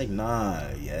 But it's like, nah,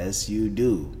 yes you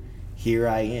do. Here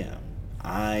I am.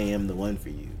 I am the one for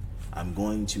you. I'm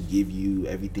going to give you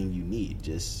everything you need.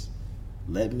 Just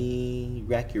let me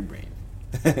rack your brain.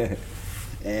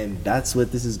 And that's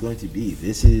what this is going to be.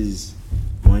 This is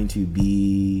going to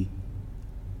be,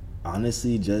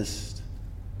 honestly, just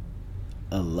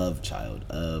a love child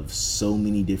of so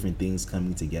many different things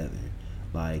coming together.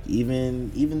 Like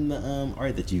even the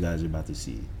art that you guys are about to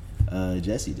see.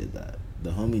 Jesse did that.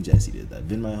 The homie Jesse did that.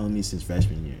 Been my homie since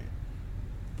freshman year.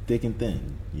 Thick and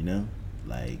thin,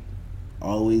 Like,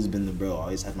 always been the bro.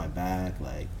 Always had my back.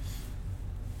 Like,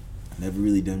 never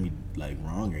really done me like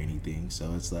wrong or anything.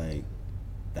 So it's like,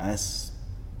 that's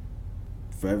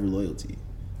forever loyalty.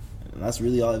 And that's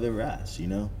really all I've ever asked.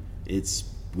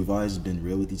 We've always been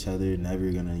real with each other.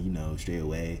 Never gonna stray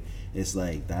away. It's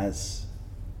like, that's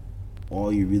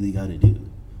all you really gotta do.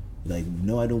 Like,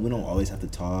 no, we don't always have to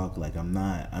talk. Like, I'm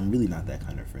really not that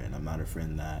kind of friend. I'm not a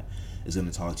friend that is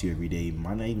gonna talk to you every day.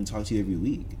 Might not even talk to you every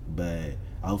week, but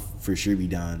I'll for sure be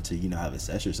down to, have a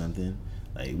sesh or something.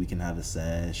 Like, we can have a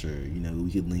sesh, or,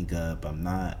 we could link up.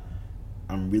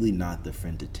 I'm really not the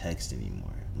friend to text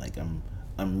anymore. Like, I'm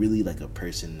really like a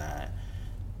person that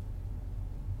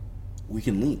we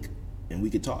can link and we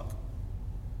could talk.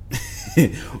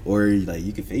 Or like,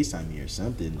 you could FaceTime me or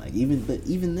something. Like,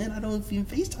 even then, I don't even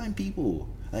FaceTime people.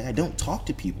 Like, I don't talk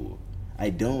to people. I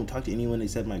don't talk to anyone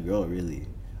except my girl, really.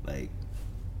 Like,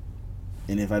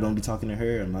 and if I don't be talking to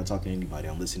her, I'm not talking to anybody.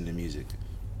 I'm listening to music.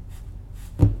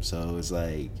 So it's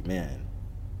like, man,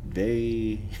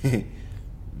 very,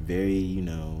 very,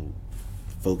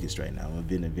 focused right now. I've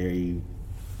been a very,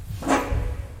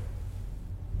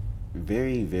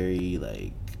 very, very,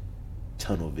 like,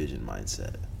 tunnel vision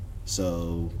mindset.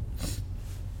 So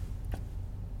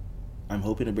I'm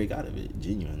hoping to break out of it,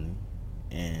 genuinely.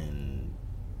 And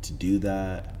to do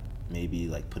that, maybe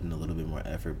like put in a little bit more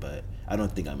effort, but I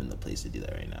don't think I'm in the place to do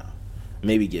that right now.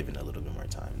 Maybe given a little bit more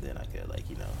time, then I could, like,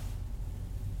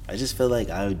 I just feel like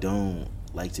I don't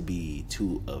like to be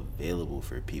too available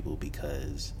for people,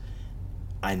 because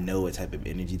I know what type of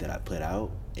energy that I put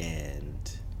out,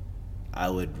 and I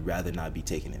would rather not be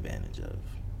taken advantage of.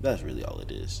 That's really all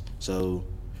it is. So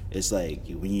it's like,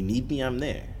 when you need me, I'm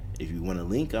there. If you want to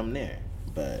link, I'm there.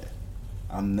 But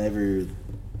I'm never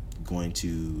going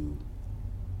to,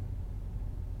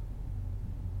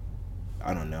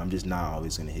 I don't know, I'm just not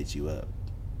always going to hit you up.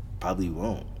 Probably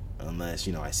won't, unless,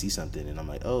 I see something and I'm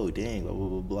like, oh, dang, blah, blah,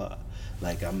 blah, blah.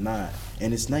 Like, I'm not,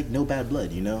 and it's like no bad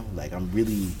blood, Like, I'm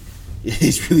really,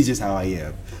 it's really just how I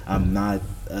am. I'm not,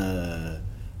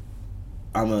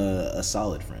 I'm a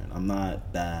solid friend. I'm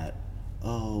not that,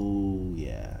 oh,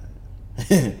 yeah.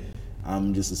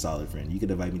 I'm just a solid friend. You could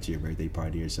invite me to your birthday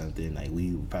party or something. Like,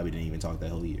 we probably didn't even talk that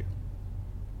whole year.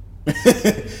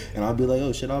 And I'll be like,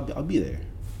 oh, shit, I'll be there.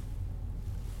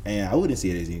 And I wouldn't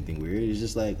see it as anything weird. It's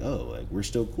just like, oh, like, we're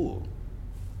still cool.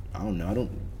 I don't know.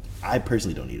 I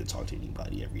personally don't need to talk to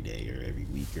anybody every day or every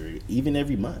week or even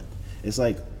every month. It's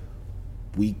like,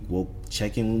 we'll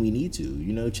check in when we need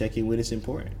to, check in when it's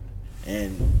important.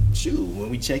 And shoot, when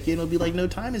we check in, it'll be like no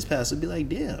time has passed. It'll be like,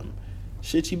 damn,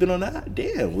 shit, you been on that?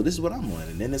 Damn, well, this is what I'm on.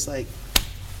 And then it's like,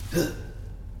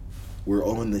 we're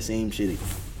on the same shit again.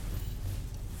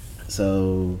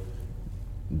 So,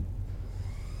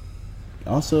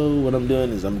 also, what I'm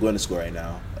doing is I'm going to school right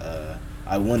now.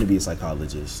 I want to be a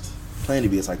psychologist. Plan to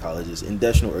be a psychologist,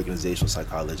 industrial organizational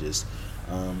psychologist.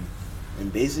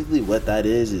 And basically what that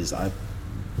is I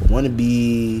want to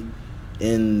be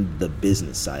in the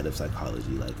business side of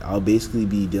psychology. Like, I'll basically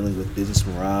be dealing with business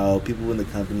morale. People in the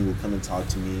company will come and talk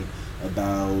to me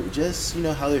about just,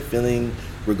 how they're feeling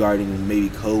regarding maybe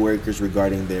coworkers,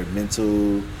 regarding their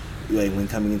mental, like, when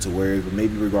coming into work, but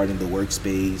maybe regarding the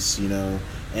workspace,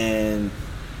 and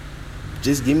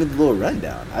just give me the little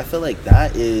rundown. I feel like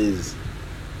that is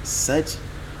such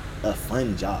a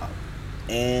fun job.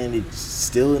 and it's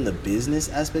still in the business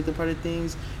aspect of part of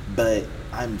things, but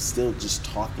I'm still just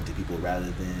talking to people rather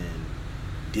than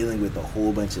dealing with a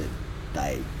whole bunch of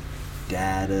like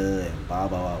data and blah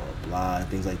blah blah blah blah and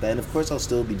things like that. And of course I'll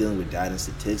still be dealing with data and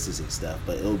statistics and stuff,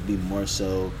 but it'll be more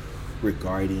so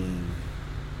regarding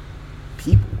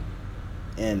people.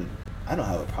 And I don't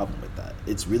have a problem with that.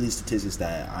 It's really statistics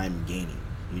that I'm gaining,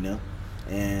 you know?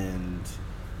 And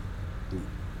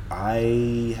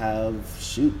I have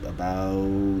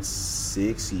about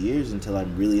 6 years until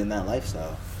I'm really in that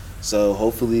lifestyle. So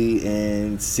hopefully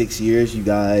in 6 years you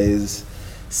guys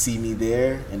see me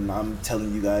there, and I'm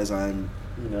telling you guys I'm,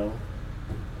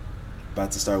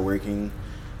 about to start working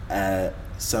at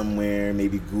somewhere,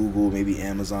 maybe Google, maybe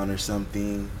Amazon or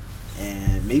something,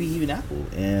 and maybe even Apple,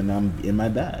 and I'm in my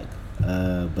bag.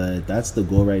 But that's the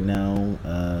goal right now.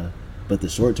 But the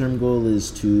short-term goal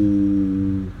is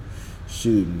to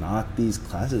knock these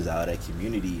classes out at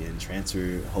community and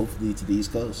transfer hopefully to the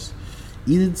East Coast,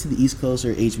 either to the East Coast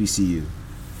or HBCU.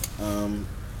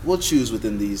 We'll choose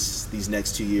within these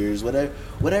next 2 years,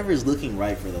 whatever is looking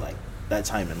right for that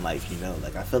time in life.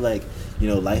 I feel like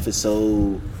life is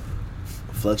so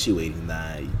fluctuating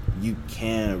that you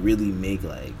can't really make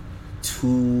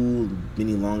too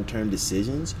many long-term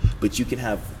decisions, but you can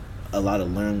have a lot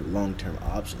of long-term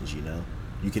options.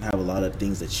 You can have a lot of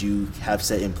things that you have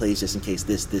set in place just in case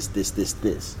this,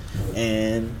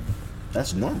 and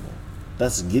that's normal.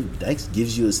 That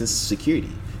gives you a sense of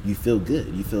security. You feel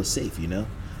good. You feel safe.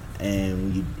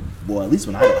 And at least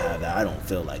when I don't have that, I don't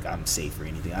feel like I'm safe or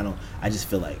anything. I just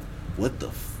feel like,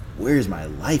 where's my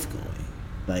life going?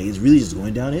 It's really just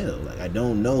going downhill. I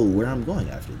don't know where I'm going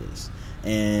after this.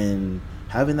 And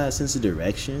having that sense of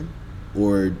direction,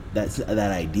 or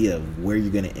that idea of where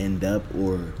you're gonna end up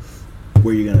or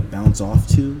where you're gonna bounce off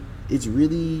to, it's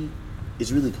really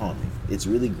calming. It's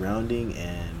really grounding,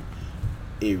 and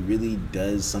it really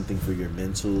does something for your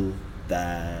mental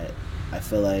that I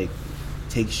feel like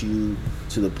takes you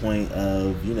to the point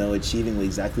of achieving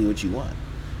exactly what you want,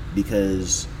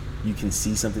 because you can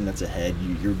see something that's ahead.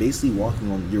 You're basically walking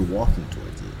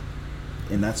towards it,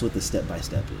 and that's what the step by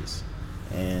step is.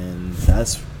 And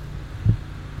that's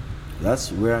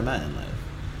where I'm at in life.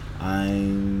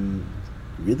 I'm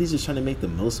really just trying to make the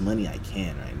most money I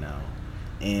can right now,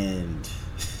 and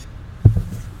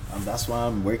that's why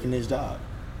I'm working this job.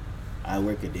 I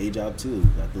work a day job too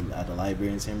at the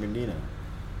library in San Bernardino,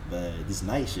 but this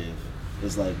night shift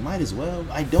is might as well.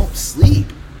 I don't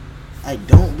sleep. I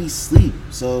don't be sleep,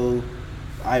 so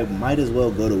I might as well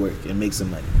go to work and make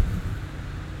some money.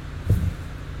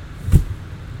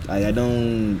 I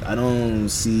don't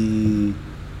see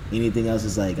anything else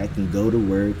as I can go to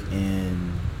work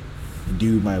and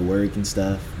do my work and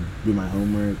stuff, do my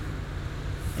homework,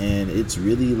 and it's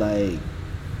really I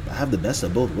have the best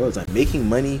of both worlds. I'm making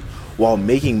money while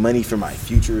making money for my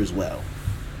future as well.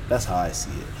 That's how I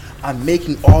see it. I'm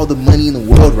making all the money in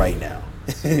the world right now.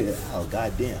 Oh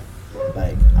goddamn!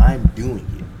 I'm doing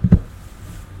it.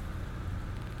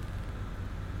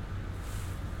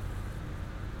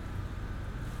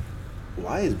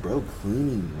 Why is bro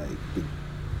cleaning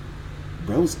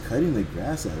bro's cutting the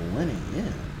grass at 1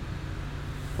 a.m.?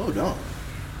 Hold on.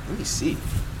 Let me see.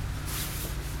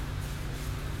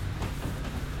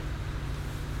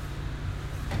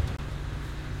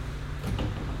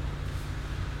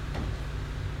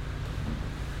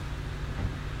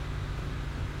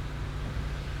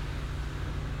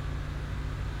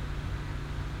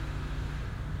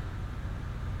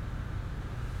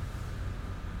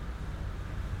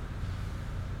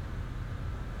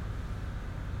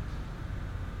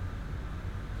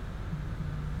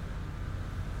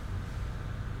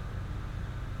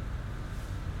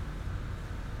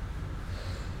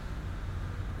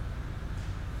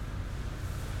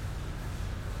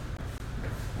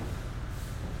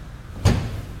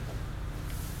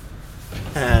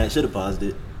 I should have paused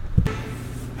it.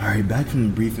 Alright, back from the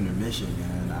brief intermission,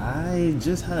 man. I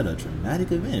just had a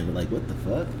traumatic event. What the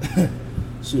fuck?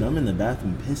 Shoot, I'm in the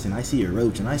bathroom pissing. I see a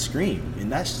roach and I scream. And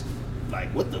that's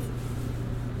what the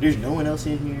there's no one else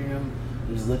in here. I'm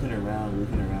just looking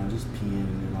around, just peeing.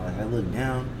 And I look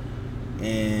down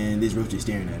and this roach is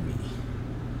staring at me.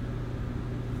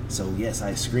 So yes,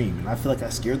 I scream. And I feel like I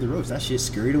scared the roach. That shit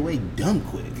scurried away dumb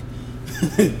quick.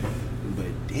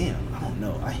 But damn, I don't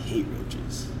know. I hate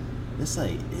roaches. It's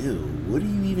ew, what do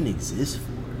you even exist for?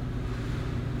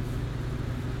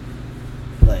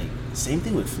 Same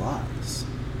thing with flies.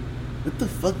 What the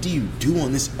fuck do you do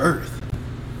on this earth?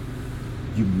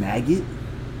 You maggot?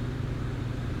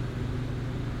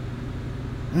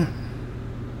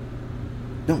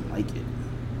 Don't like it.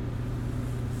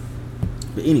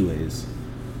 But anyways,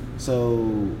 So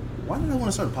why did I want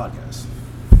to start a podcast?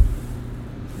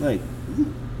 Like,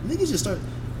 niggas just start.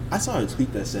 I saw a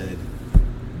tweet that said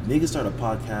niggas start a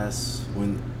podcast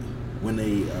when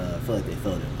they feel like they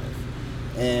failed in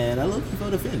life, and I low-key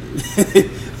felt offended.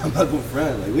 I'm not gonna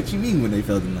front. Like, what you mean when they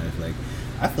failed in life? Like,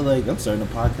 I feel like I'm starting a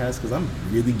podcast because I'm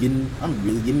really getting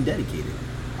dedicated.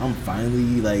 I'm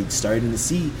finally like starting to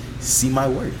see my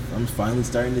worth. I'm finally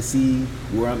starting to see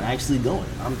where I'm actually going.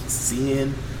 I'm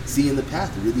seeing the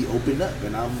path really open up,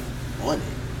 and I'm on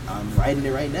it. I'm riding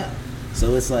it right now.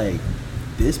 So it's like,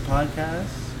 this podcast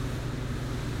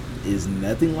is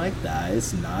nothing like that.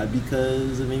 It's not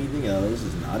because of anything else.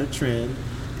 It's not a trend.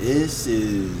 This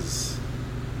is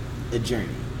a journey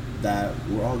that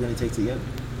we're all going to take together.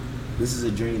 This is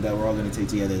a journey that we're all going to take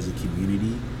together as a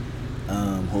community.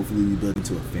 Hopefully we build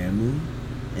into a family,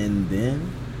 and then,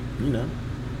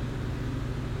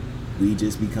 we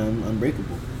just become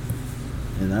unbreakable.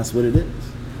 And that's what it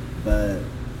is. But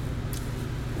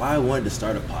why I wanted to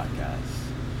start a podcast,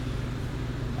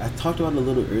 I talked about it a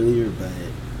little earlier, but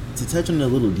to touch on it a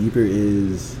little deeper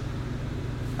is,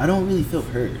 I don't really feel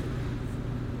heard.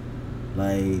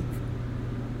 Like,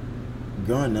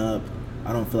 growing up,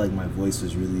 I don't feel like my voice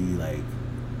was really like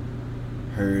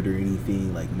heard or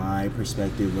anything. Like, my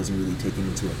perspective wasn't really taken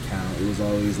into account. It was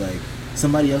always like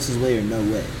somebody else's way or no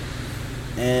way,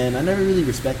 and I never really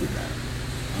respected that.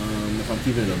 If I'm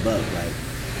keeping it above, like,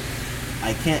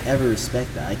 I can't ever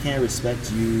respect that. I can't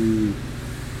respect you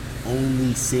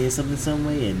only saying something some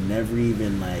way and never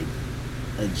even like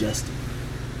adjusting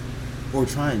or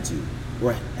trying to,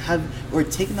 or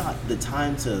taking the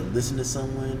time to listen to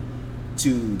someone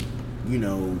to,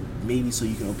 maybe so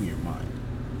you can open your mind.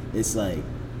 It's like,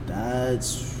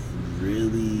 that's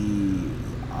really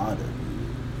odd of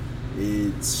you.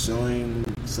 It's showing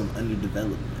some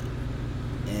underdevelopment,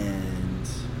 and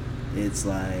it's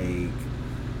like,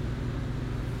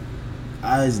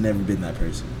 I've never been that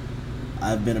person.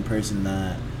 I've been a person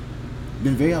that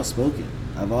been very outspoken.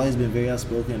 I've always been very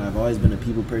outspoken. I've always been a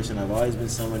people person. I've always been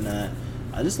someone that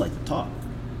I just like to talk.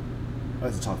 I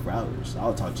like to talk for hours.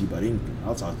 I'll talk to you about anything.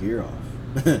 I'll talk your ear off.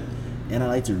 And I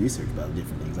like to research about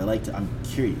different things. I'm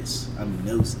curious. I'm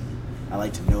nosy. I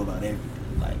like to know about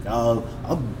everything. Like,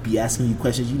 I'll be asking you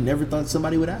questions you never thought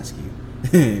somebody would ask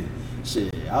you.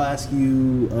 Shit, I'll ask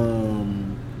you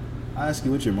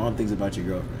what your mom thinks about your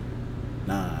girlfriend.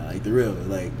 Nah, like the real,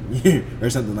 like, or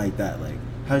something like that. Like,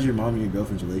 how's your mom and your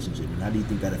girlfriend's relationship, and how do you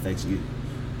think that affects you?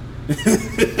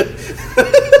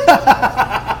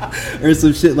 Or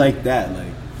some shit like that,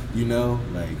 like,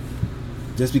 like,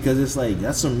 just because it's like,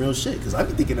 that's some real shit, because I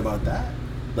be thinking about that,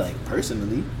 like,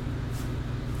 personally.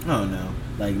 I don't know,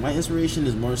 like, my inspiration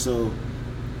is more so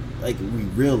like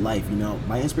real life,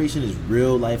 my inspiration is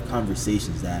real life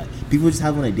conversations that people just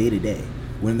have on a day-to-day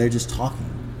when they're just talking,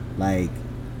 like.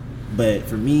 But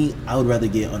for me, I would rather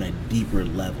get on a deeper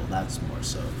level. That's more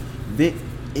so.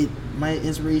 My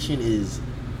inspiration is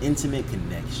intimate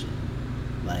connection.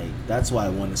 Like, that's why I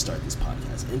want to start this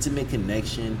podcast. Intimate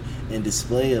connection and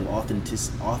display of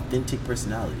authentic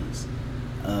personalities.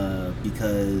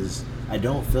 Because I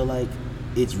don't feel like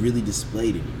it's really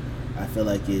displayed anymore. I feel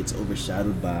like it's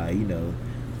overshadowed by,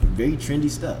 very trendy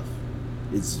stuff.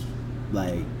 It's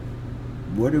like,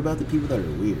 what about the people that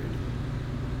are weird?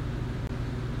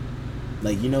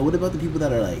 Like, what about the people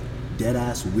that are like dead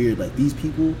ass weird? Like, these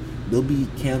people, they'll be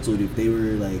canceled if they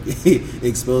were like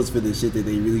exposed for the shit that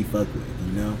they really fuck with,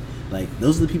 Like,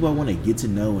 those are the people I want to get to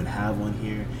know and have on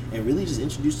here and really just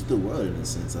introduce to the world, in a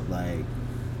sense of like,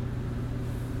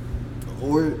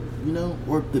 or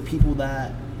the people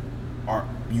that are,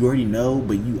 you already know,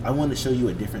 but I want to show you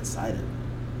a different side of it.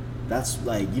 That's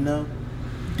like,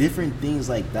 different things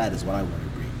like that is what I want to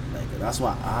bring. Like, that's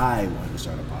why I wanted to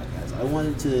start a podcast. I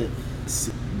wanted to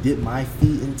dip my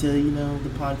feet into, the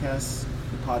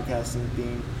podcasting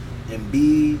thing, and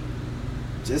be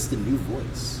just a new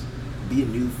voice, be a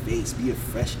new face, be a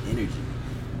fresh energy,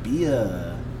 be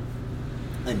a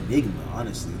enigma,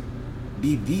 honestly,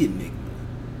 be the enigma,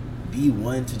 be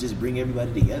one to just bring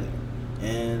everybody together.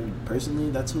 And personally,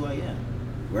 that's who I am.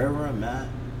 Wherever I'm at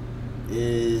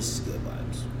is good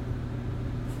vibes.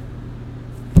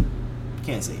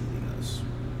 Can't say anything else.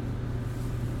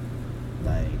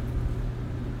 Like,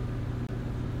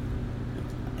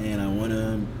 and I want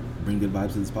to bring good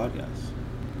vibes to this podcast.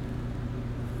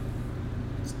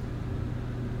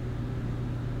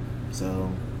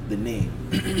 So, the name.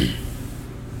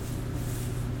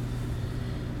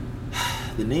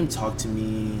 The name Talk to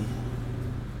Me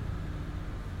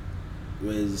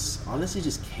was honestly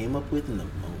just came up with in the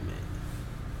moment.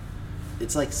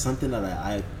 It's like something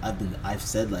that I've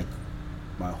said like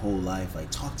my whole life, like,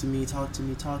 talk to me, talk to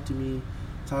me, talk to me,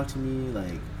 talk to me.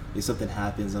 Like, if something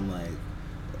happens, I'm like,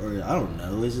 or I don't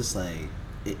know, it's just like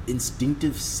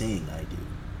instinctive saying I do.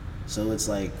 So it's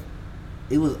like,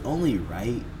 it was only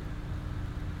right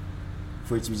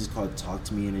for it to be just called Talk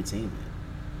to Me Entertainment.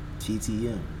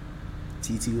 TTM.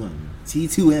 T2M.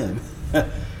 T2M.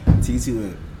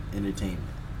 T2M. Entertainment.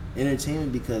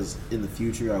 Entertainment, because in the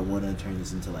future I want to turn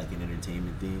this into like an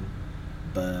entertainment thing.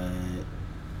 But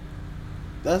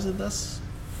that's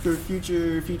for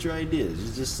future ideas.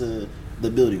 It's just the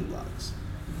building blocks.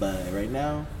 But right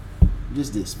now, we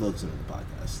just did spokesman on the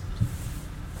podcast.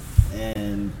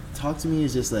 And Talk to Me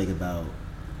is just like about,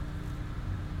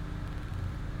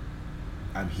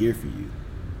 I'm here for you.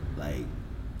 Like,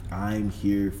 I'm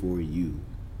here for you.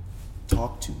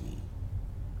 Talk to me.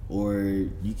 Or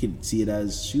you could see it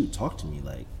as, shoot, talk to me.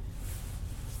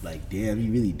 Like, damn,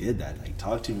 you really did that. Like,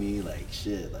 talk to me. Like,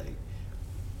 shit. Like,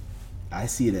 I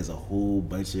see it as a whole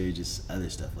bunch of just other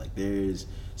stuff. Like, there's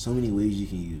so many ways you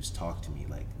can use talk to me.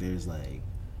 Like, there's like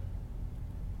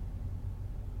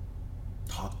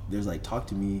talk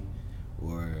to me,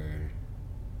 or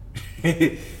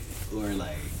or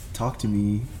like talk to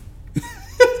me,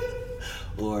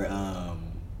 or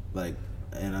like,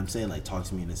 and I'm saying like talk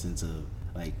to me in the sense of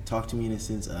like talk to me in the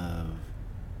sense of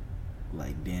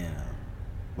like, damn,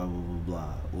 blah blah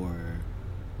blah blah, or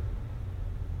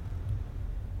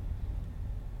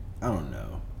I don't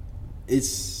know.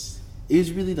 It's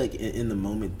really like in the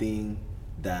moment thing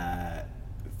that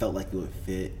felt like it would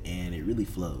fit, and it really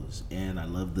flows. And I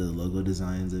love the logo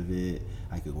designs of it.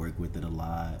 I could work with it a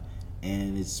lot,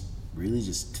 and it's really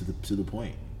just to the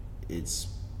point. It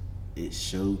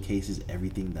showcases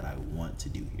everything that I want to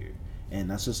do here, and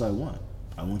that's just what I want.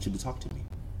 I want you to talk to me.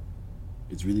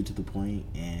 It's really to the point,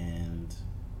 and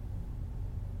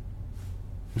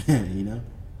you know,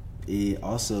 it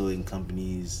also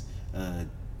accompanies the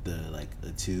like a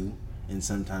 2, and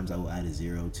sometimes I will add a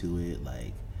 0 to it.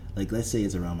 Like let's say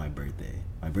it's around my birthday.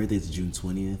 My birthday is June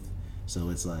 20th, so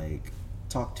it's like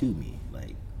talk to me.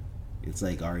 Like, it's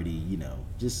like already, you know,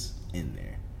 just in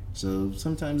there. So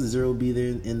sometimes the 0 will be there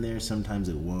in there, sometimes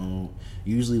it won't.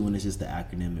 Usually when it's just the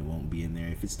acronym, it won't be in there.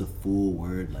 If it's the full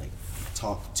word, like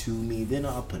talk to me, then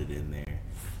I'll put it in there.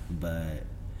 But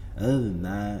other than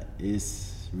that,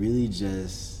 it's really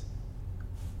just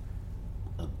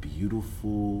a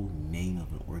beautiful name of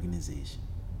an organization.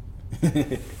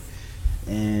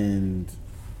 And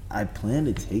I plan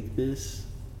to take this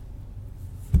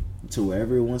to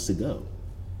wherever it wants to go.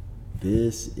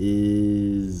 This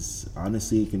is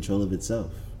honestly in control of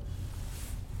itself.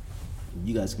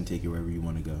 You guys can take it wherever you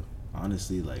want to go.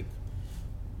 Honestly, like,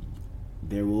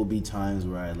 there will be times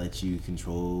where I let you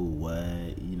control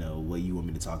what you want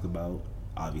me to talk about.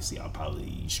 Obviously, I'll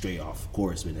probably stray off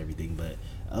course with everything, but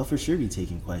I'll for sure be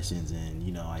taking questions and,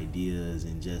 you know, ideas,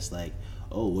 and just like,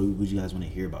 oh, what would you guys want to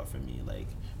hear about from me? Like,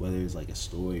 whether it's like a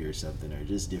story or something, or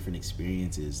just different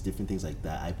experiences, different things like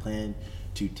that. I plan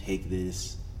to take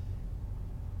this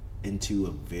into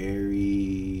a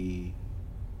very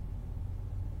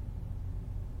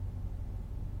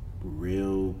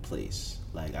real place.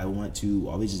 Like, I want to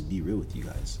always just be real with you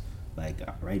guys. Like,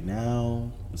 right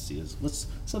now, let's see, what's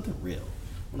something real?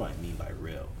 What do I mean by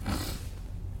real?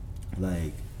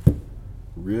 Like,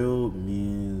 real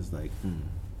means like,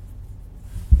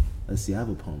 let's see, I have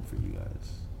a poem for you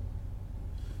guys.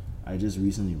 I just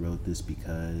recently wrote this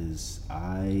because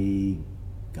I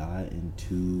got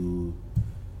into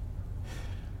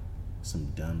some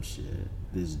dumb shit.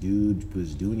 This dude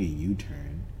was doing a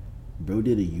U-turn. Bro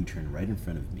did a U-turn right in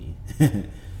front of me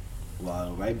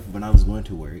right when I was going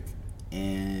to work,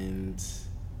 and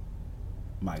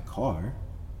my car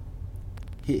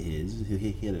hit his.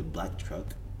 He had a black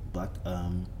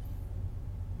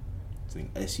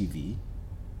SUV.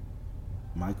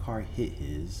 My car hit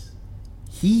his.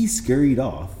 He scurried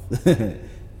off,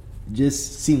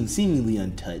 just seemingly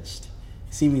untouched,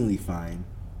 seemingly fine,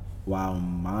 while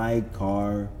my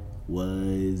car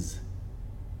was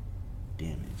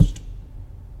damaged.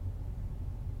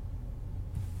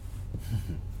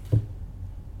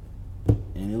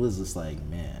 And it was just like,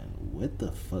 man, what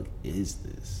the fuck is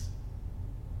this?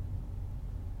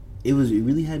 It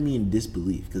really had me in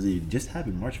disbelief, because it just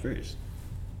happened March 1st.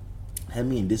 It had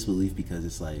me in disbelief because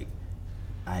it's like,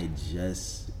 I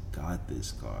just got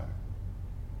this car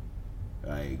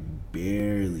like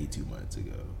barely 2 months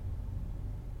ago.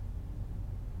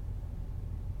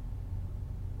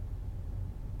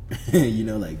 You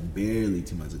know, like barely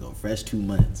 2 months ago. Fresh 2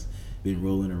 months. Been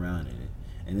rolling around in it.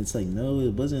 And it's like, no,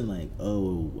 it wasn't like,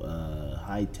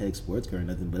 high-tech sports car or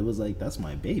nothing, but it was like, that's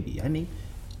my baby.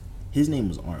 His name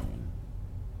was Arwen.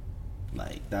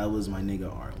 Like, that was my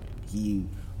nigga Arwen. He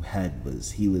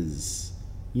was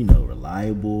you know,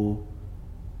 reliable,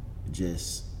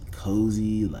 just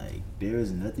cozy. Like, there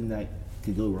was nothing that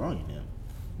could go wrong in him.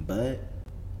 But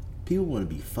people want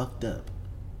to be fucked up.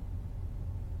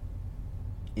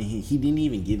 And he didn't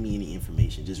even give me any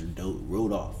information, just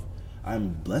rode off.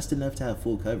 I'm blessed enough to have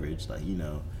full coverage, like, you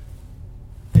know,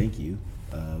 thank you.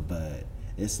 But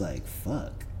it's like,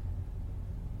 fuck.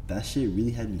 That shit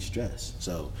really had me stressed.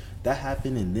 So that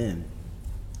happened, and then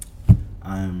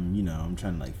I'm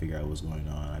trying to like figure out what's going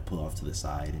on. I pull off to the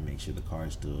side and make sure the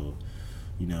car's still,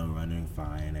 you know, running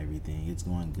fine, everything. It's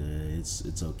going good.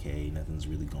 It's okay. Nothing's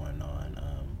really going on.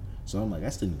 So I'm like, I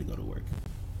still need to go to work.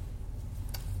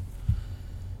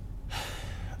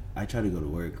 I try to go to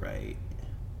work, right?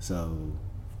 So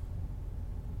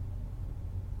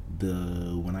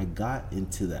when I got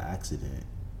into the accident,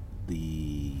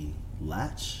 the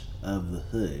latch of the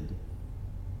hood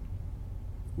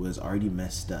was already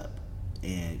messed up,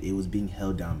 and it was being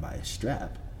held down by a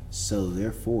strap. So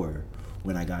therefore,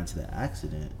 when I got into the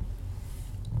accident,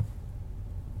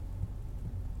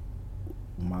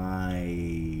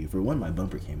 my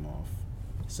bumper came off,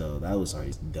 so that was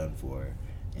already done for,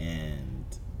 and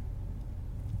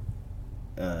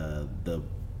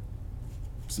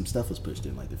some stuff was pushed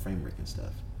in, like the framework and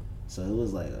stuff. So it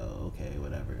was like, oh, okay,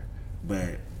 whatever.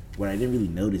 But what I didn't really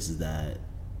notice is that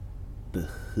the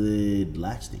hood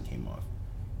latch thing came off,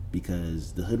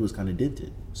 because the hood was kind of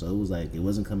dented. So it was like, it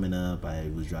wasn't coming up. I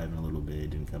was driving a little bit, it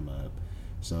didn't come up.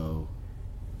 So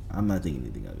I'm not thinking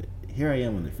anything of it. Here I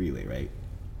am on the freeway, right?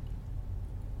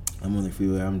 I'm on the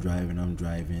freeway, I'm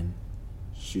driving.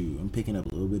 Shoot, I'm picking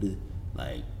up a little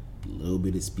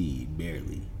bit of speed,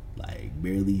 barely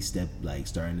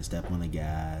starting to step on the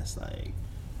gas, like,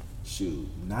 shoot,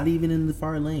 not even in the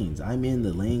far lanes. I'm in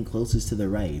the lane closest to the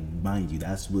right, mind you.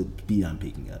 That's what speed I'm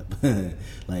picking up.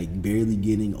 Like, barely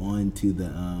getting onto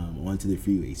the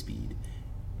freeway speed,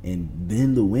 and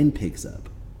then the wind picks up,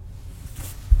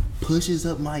 pushes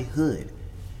up my hood,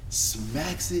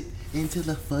 smacks it into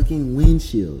the fucking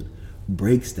windshield,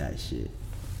 breaks that shit.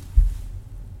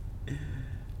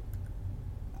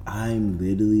 I'm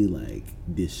literally like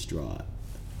distraught.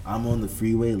 I'm on the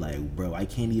freeway, like, bro, I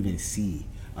can't even see.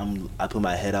 I put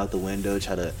my head out the window,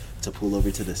 try to pull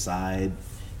over to the side,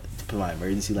 to put my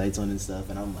emergency lights on and stuff,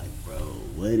 and I'm like, bro,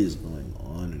 what is going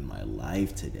on in my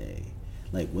life today?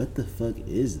 Like, what the fuck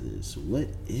is this? What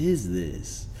is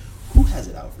this? Who has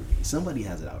it out for me? Somebody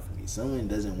has it out for me. Someone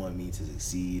doesn't want me to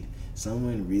succeed.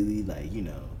 Someone really, like, you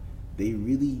know, they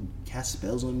really cast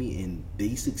spells on me and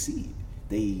they succeed.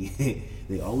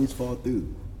 They always fall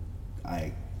through.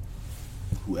 Like,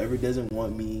 whoever doesn't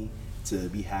want me to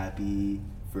be happy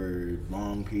for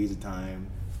long periods of time,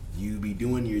 you be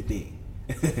doing your thing.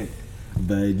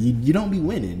 But you don't be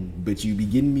winning, but you be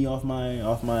getting me off my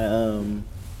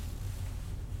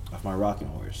rocking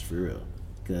horse, for real.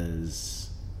 Cause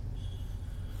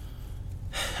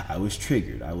I was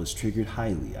triggered. I was triggered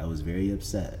highly. I was very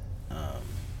upset.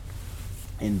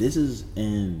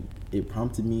 And it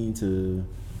prompted me to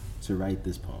write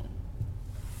this poem,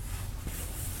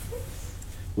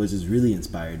 which is really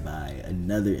inspired by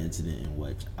another incident in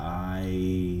which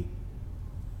I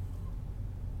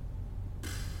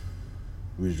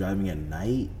was driving at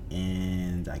night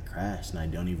and I crashed, and I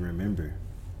don't even remember.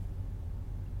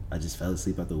 I just fell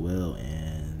asleep at the wheel,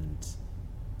 and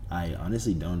I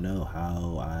honestly don't know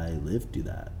how I lived through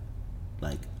that.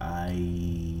 Like,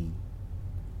 I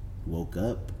woke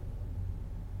up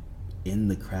in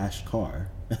the crashed car.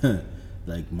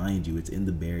 Like, mind you, it's in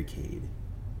the barricade.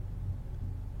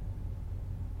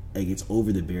 Like, it's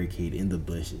over the barricade in the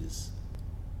bushes.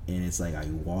 And it's like I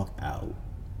walk out.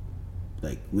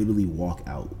 Like, literally walk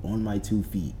out on my 2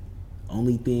 feet.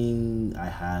 Only thing I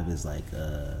have is like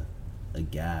a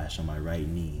gash on my right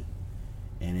knee.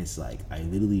 And it's like I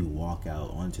literally walk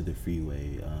out onto the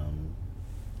freeway.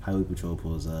 Highway patrol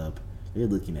pulls up. They're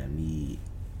looking at me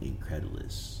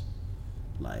incredulous.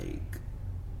 Like,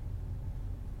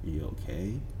 you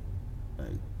okay?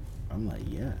 Like, I'm like,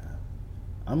 yeah.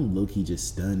 I'm low-key just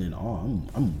stunned and awe.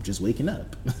 I'm just waking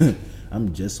up.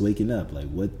 I'm just waking up. Like,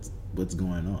 what's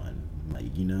going on?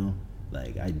 Like, you know,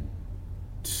 like I'm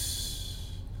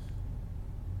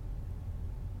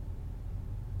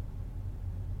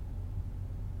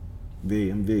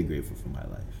very grateful for my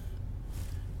life.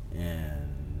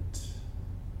 And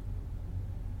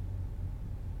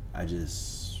I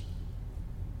just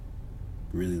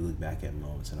really look back at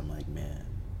moments and I'm like, man,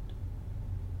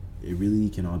 it really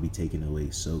can all be taken away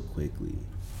so quickly.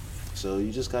 So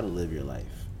you just gotta live your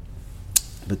life.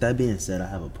 But that being said, I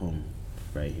have a poem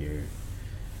right here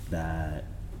that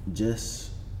just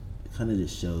kind of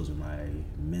just shows where my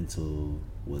mental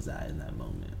was at in that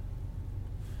moment.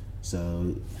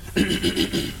 So,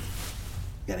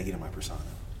 gotta get in my persona.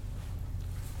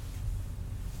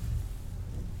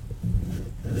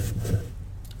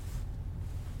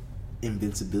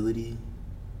 Invincibility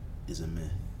is a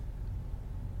myth.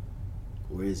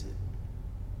 Or is it?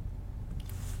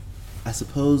 I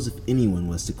suppose if anyone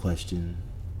was to question,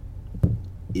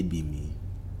 it'd be me.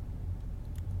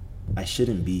 I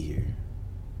shouldn't be here.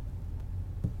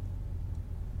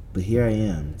 But here I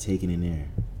am, taking in air.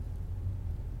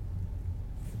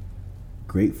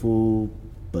 Grateful,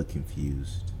 but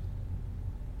confused.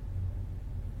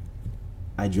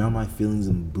 I drown my feelings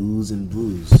in booze and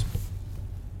blues.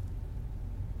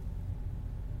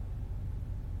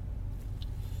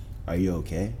 Are you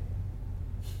okay?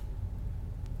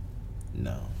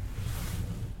 No.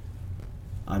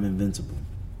 I'm invincible.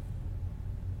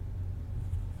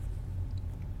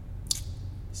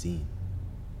 Scene.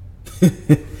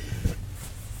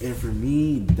 And for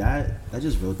me, that I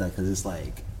just wrote that because it's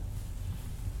like,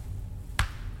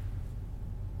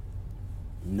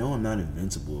 no, I'm not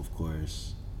invincible, of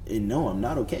course. And no, I'm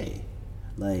not okay.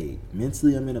 Like,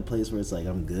 mentally, I'm in a place where it's like,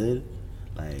 I'm good.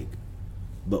 Like,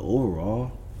 but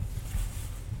overall,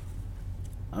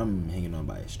 I'm hanging on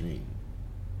by a string.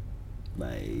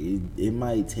 Like, it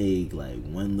might take, like,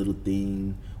 one little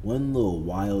thing, one little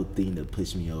wild thing to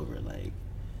push me over. Like,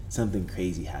 something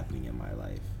crazy happening in my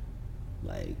life.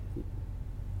 Like,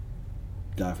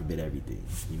 God forbid everything,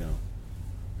 you know?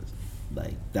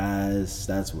 Like,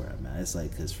 that's where I'm at. It's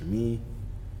like, because for me,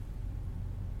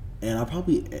 and I'll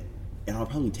probably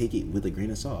take it with a grain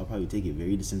of salt. I'll probably take it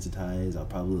very desensitized. I'll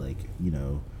probably, like, you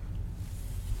know,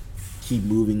 keep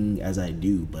moving as I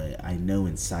do, but I know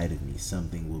inside of me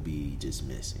something will be just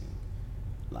missing.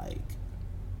 Like,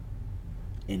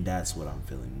 and that's what I'm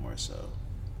feeling more so.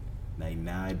 Like,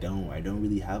 now I don't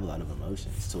really have a lot of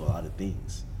emotions to a lot of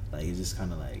things. Like, it's just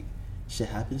kind of like, shit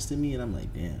happens to me and I'm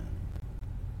like, damn.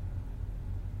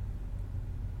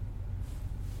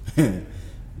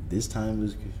 This time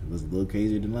was a little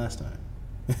crazier than last time.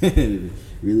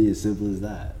 Really as simple as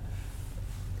that.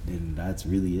 And that's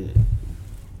really it.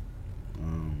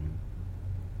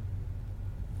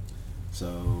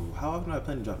 So how often do I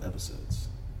plan to drop episodes?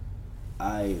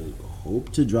 I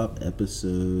hope to drop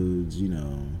episodes, you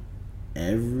know,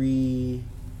 every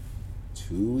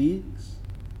 2 weeks.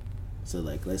 So,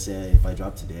 like, let's say if I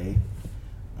drop today,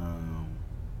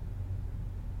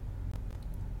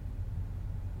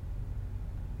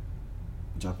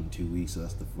 drop in 2 weeks, so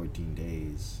that's the 14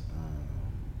 days.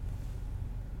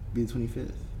 Be the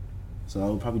 25th. So I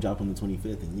will probably drop on the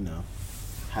 25th and, you know,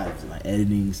 have my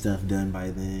editing stuff done by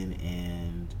then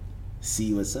and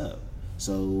see what's up.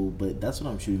 So, but that's what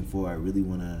I'm shooting for. I really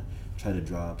want to try to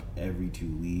drop every 2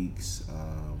 weeks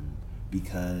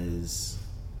because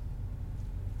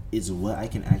it's what I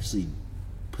can actually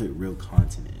put real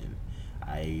content in.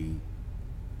 I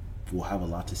will have a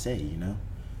lot to say, you know?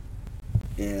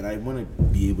 And I want to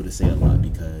be able to say a lot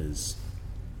because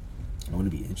I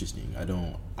want to be interesting.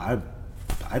 I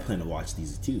plan to watch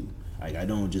these too. Like, I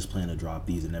don't just plan to drop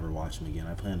these and never watch them again.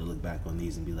 I plan to look back on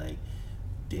these and be like,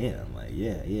 damn, like,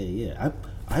 yeah.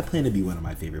 I plan to be one of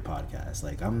my favorite podcasts.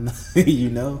 Like, I'm, you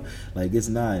know, like, it's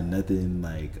not nothing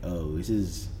like, oh, this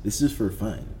is for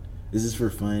fun. This is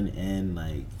for fun, and,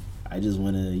 like, I just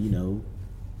want to, you know,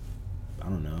 I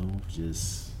don't know,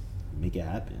 just make it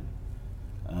happen.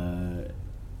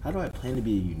 How do I plan to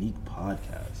be a unique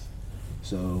podcast?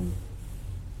 So,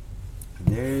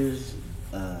 there's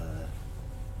a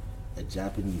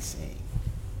Japanese saying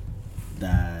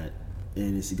that,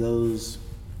 and it goes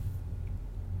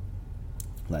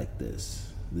like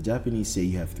this. The Japanese say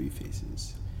you have 3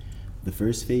 faces. The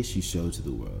first face you show to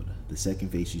the world. The second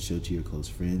face you show to your close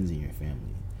friends and your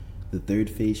family. The third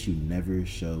face you never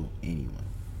show anyone.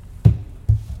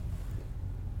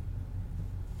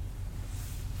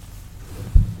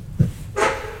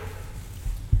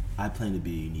 I plan to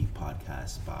be a unique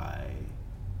podcast by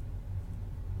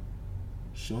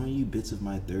showing you bits of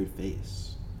my third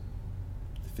face.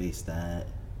 The face that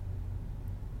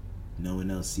no one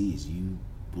else sees. You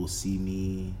will see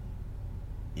me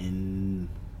in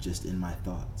my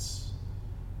thoughts.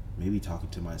 Maybe talking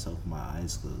to myself with my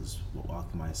eyes closed,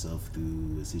 walking myself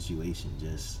through a situation,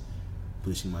 just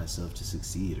pushing myself to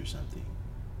succeed or something.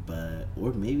 But,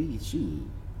 or maybe, shoot,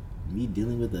 me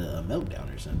dealing with a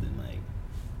meltdown or something. Like,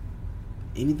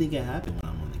 anything can happen when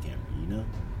I'm on the camera, you know?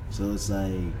 So it's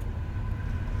like,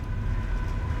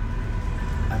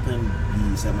 I plan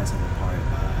to set myself apart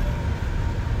by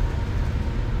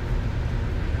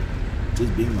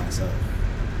just being myself.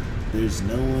 There's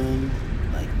no one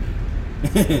like me.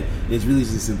 It's really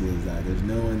just as simple as that. There's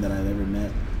no one that I've ever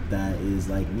met that is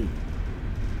like me.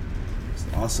 It's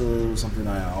also, something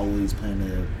I always plan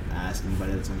to ask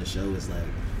anybody that's on the show is like,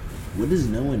 what does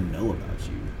no one know about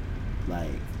you? Like,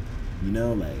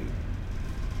 like,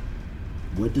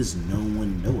 what does no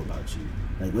one know about you?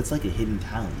 Like, what's like a hidden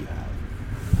talent you have?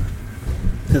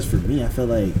 Because for me, I feel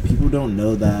like people don't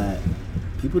know that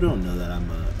I'm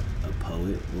a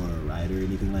poet or a writer or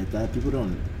anything like that. I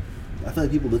feel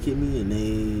like people look at me and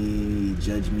they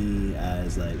judge me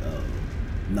as like, oh,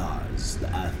 Nas, the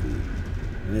athlete.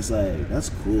 And it's like, that's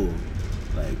cool.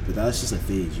 Like, but that's just a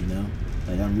phase,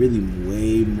 Like, I'm really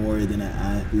way more than an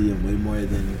athlete. I'm way more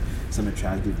than some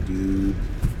attractive dude.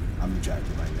 I'm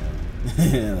attractive, I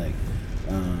know. Like,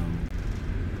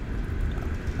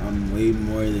 I'm way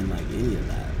more than like any of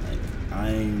that. Like,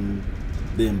 I'm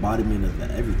the embodiment of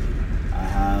everything. I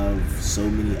have so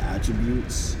many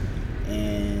attributes,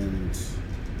 and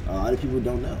a lot of people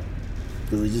don't know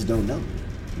because they just don't know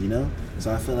me,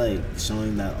 So I feel like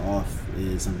showing that off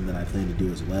is something that I plan to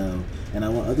do as well, and I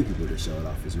want other people to show it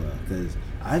off as well, because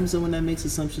I'm someone that makes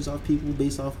assumptions off people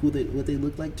based off what they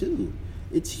look like too.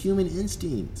 It's human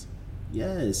instinct.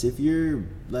 Yes, if you're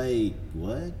like,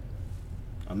 what?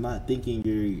 I'm not thinking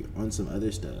you're on some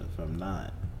other stuff. I'm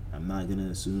not gonna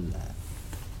assume that.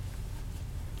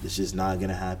 It's just not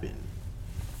gonna happen.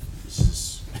 It's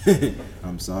just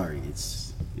I'm sorry.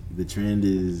 The trend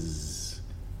is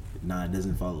it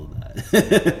doesn't follow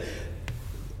that.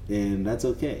 And that's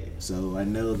okay. So I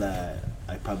know that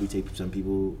I probably take some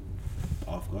people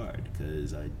off guard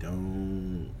because I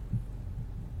don't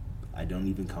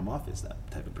even come off as that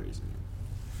type of person.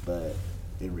 But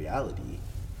in reality,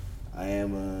 I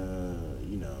am a,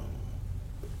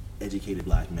 educated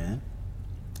black man,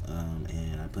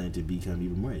 and I plan to become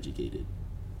even more educated.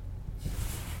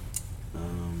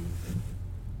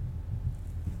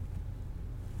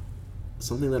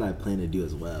 Something that I plan to do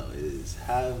as well is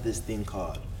have this thing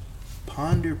called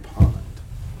Ponder Pond.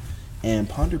 And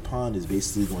Ponder Pond is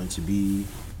basically going to be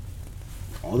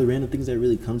all the random things that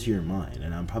really come to your mind.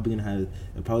 And I'm probably going to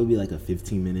it'll probably be like a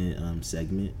 15-minute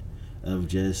segment of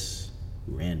just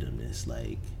randomness,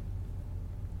 like,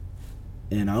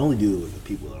 and I only do it with the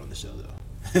people that are on the show though.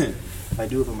 If I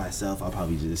do it for myself, that'll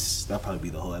probably be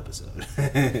the whole episode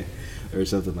or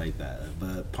something like that.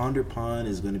 But Ponder Pond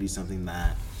is going to be something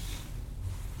that,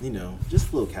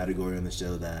 just a little category on the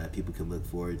show that people can look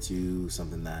forward to,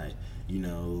 something that,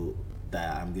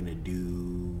 that I'm going to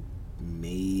do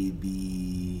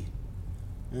maybe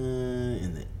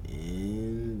in the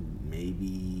end,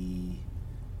 maybe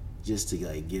just to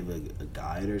like give a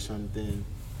guide or something.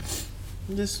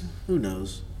 Just, who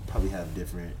knows, probably have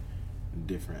different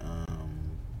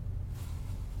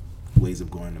ways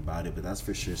of going about it, but that's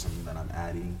for sure something that I'm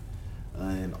adding.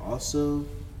 And also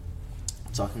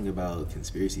talking about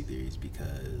conspiracy theories,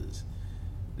 because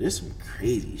there's some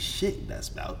crazy shit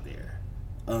that's out there.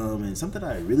 And something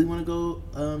I really want to go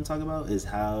talk about is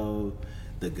how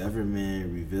the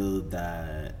government revealed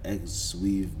that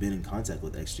we've been in contact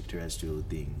with extraterrestrial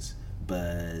things,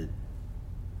 but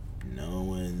no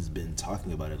one's been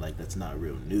talking about it. Like, that's not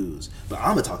real news. But I'm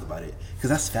gonna talk about it because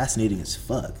that's fascinating as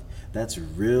fuck. That's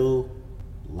real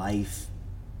life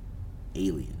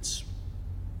aliens.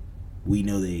 We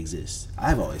know they exist.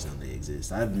 I've always known they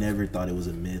exist. I've never thought it was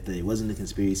a myth. It wasn't a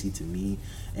conspiracy to me.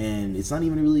 And it's not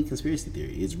even really a conspiracy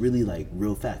theory. It's really like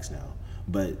real facts now.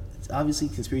 But it's obviously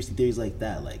conspiracy theories like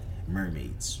that, like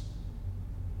mermaids.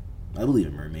 I believe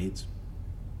in mermaids.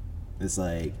 It's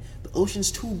like, the ocean's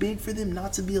too big for them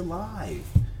not to be alive.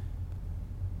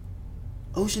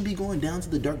 Ocean be going down to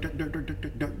the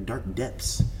dark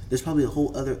depths. There's probably a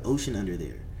whole other ocean under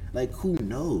there. Like, who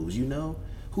knows,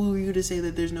 Who are you to say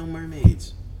that there's no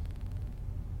mermaids?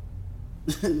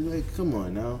 Like, come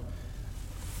on now.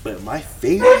 But my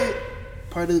favorite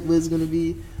part of what it's gonna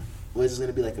be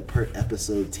like a per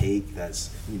episode take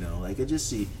that's, like a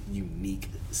just a unique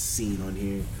scene on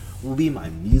here, will be my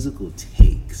musical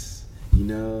takes.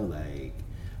 Like,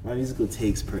 my musical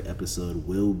takes per episode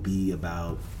will be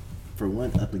about, for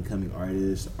one, up and coming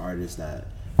artists that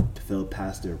fell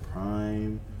past their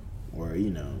prime, or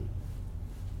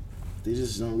they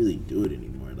just don't really do it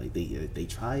anymore. Like, they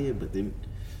try it, but they're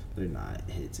not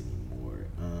hits anymore.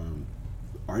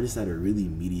 Artists that are really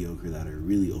mediocre, that are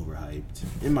really overhyped,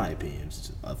 in my opinion,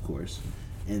 of course.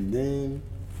 And then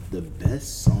the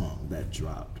best song that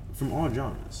dropped from all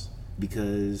genres,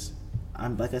 because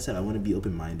like I said, I want to be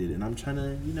open-minded, and I'm trying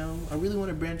to, I really want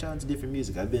to branch out into different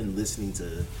music. I've been listening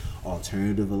to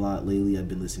alternative a lot lately. I've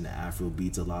been listening to Afro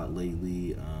beats a lot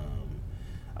lately.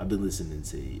 I've been listening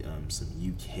to some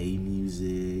UK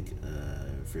music,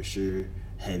 for sure,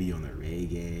 heavy on the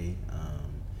reggae.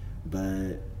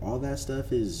 But all that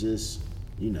stuff is just,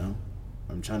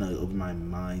 I'm trying to open my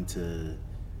mind to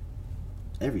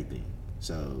everything.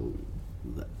 So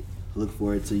look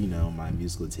forward to, my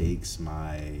musical takes,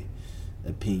 my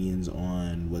opinions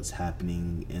on what's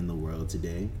happening in the world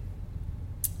today.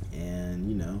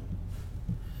 And,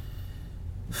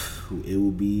 it will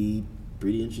be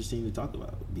pretty interesting to talk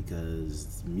about,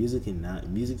 because music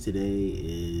today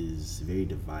is very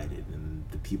divided, and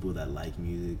the people that like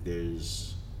music,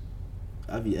 there's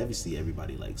obviously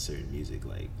everybody likes certain music,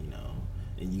 like,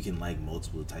 and you can like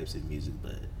multiple types of music,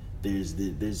 but there's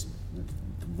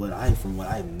from what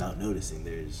I'm not noticing,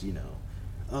 there's,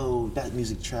 oh, that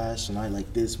music trash and I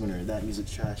like this one, or that music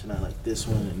trash and I like this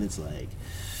one, and it's like,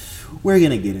 we're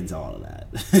gonna get into all of that.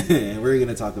 And we're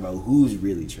gonna talk about who's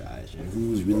really trash and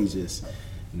who's really just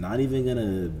not even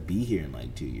gonna be here in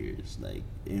like 2 years, like,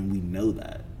 and we know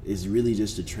that it's really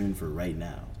just a trend for right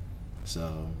now.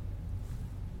 So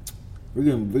we're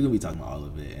gonna be talking about all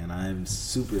of it, and I'm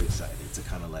super excited to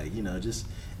kind of like, just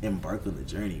embark on the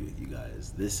journey with you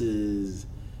guys. This is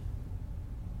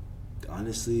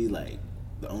honestly like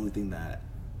the only thing that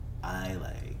I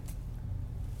like.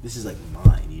 This is like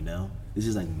mine, This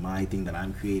is like my thing that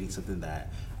I'm creating, something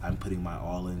that I'm putting my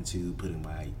all into, putting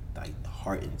my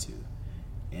heart into.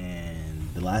 And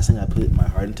the last thing I put my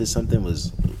heart into something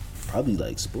was probably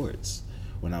like sports,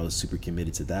 when I was super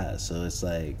committed to that. So it's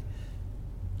like,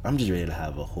 I'm just ready to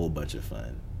have a whole bunch of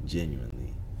fun,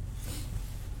 genuinely.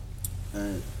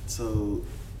 So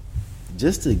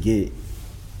just to get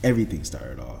everything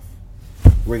started off,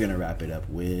 we're going to wrap it up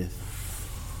with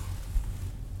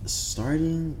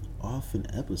starting off an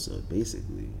episode,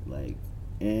 basically.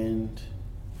 And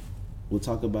we'll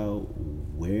talk about,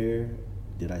 where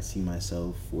did I see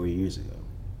myself 4 years ago?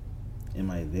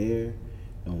 Am I there?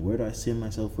 And where do I see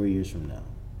myself 4 years from now?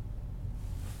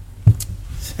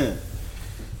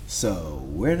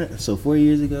 So 4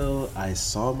 years ago, I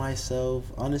saw myself,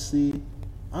 honestly,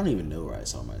 I don't even know where I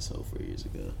saw myself 4 years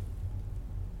ago.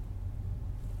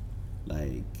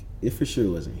 Like, it for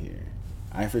sure wasn't here.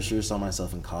 I for sure saw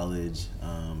myself in college,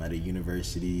 at a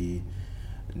university,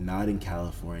 not in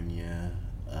California,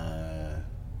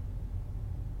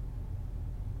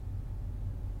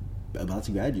 about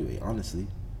to graduate, honestly.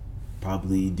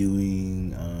 Probably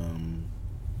doing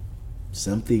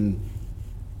something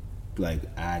like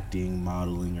acting,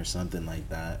 modeling, or something like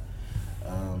that.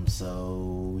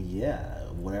 So yeah,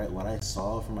 what I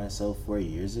saw for myself 4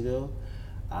 years ago,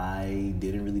 I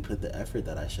didn't really put the effort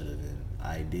that I should have in.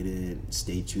 I didn't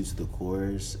stay true to the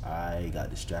course. I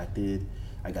got distracted.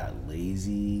 I got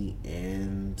lazy,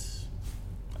 and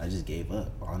I just gave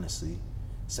up, honestly.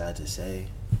 Sad to say.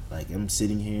 Like, I'm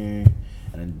sitting here,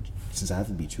 and since I have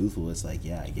to be truthful, it's like,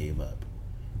 yeah, I gave up.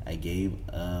 I gave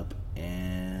up,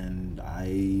 and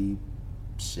I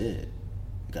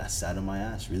got sat on my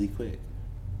ass really quick.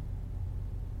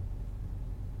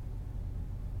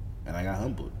 And I got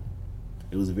humbled.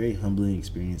 It was a very humbling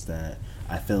experience that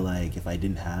I feel like if I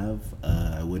didn't have,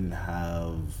 I wouldn't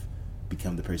have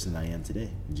become the person I am today,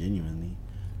 genuinely.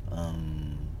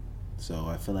 So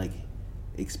I feel like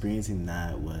experiencing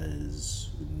that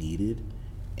was needed,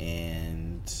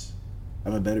 and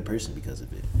I'm a better person because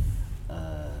of it.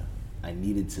 I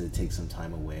needed to take some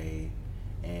time away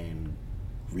and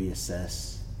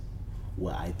reassess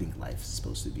what I think life is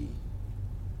supposed to be.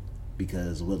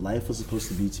 Because what life was supposed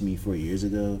to be to me 4 years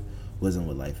ago wasn't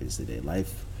what life is today.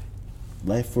 Life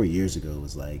 4 years ago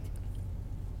was like,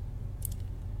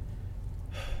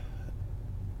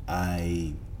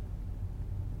 I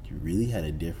really had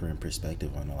a different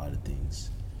perspective on a lot of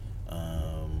things.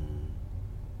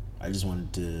 I just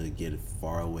wanted to get as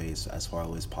far away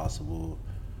as possible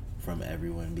from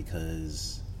everyone,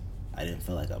 because I didn't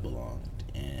feel like I belonged,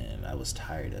 and I was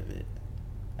tired of it.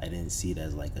 I didn't see it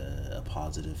as like a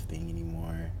positive thing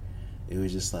anymore. It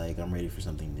was just like, I'm ready for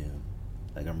something new.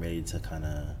 Like, I'm ready to kind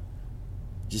of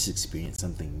just experience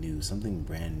something new, something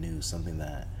brand new, something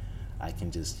that I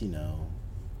can just,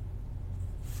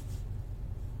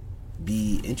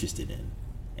 be interested in.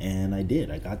 And I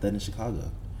did. I got that in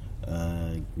Chicago.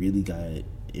 Really got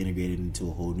integrated into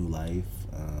a whole new life.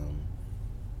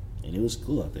 And it was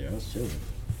cool out there. I was chilling,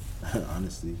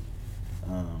 honestly.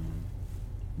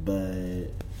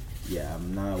 But yeah,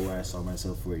 I'm not where I saw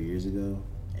myself 4 years ago.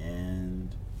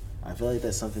 And I feel like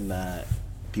that's something that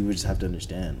people just have to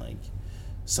understand. Like,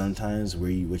 sometimes what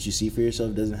you see for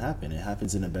yourself doesn't happen. It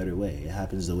happens in a better way. It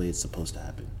happens the way it's supposed to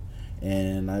happen.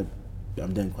 And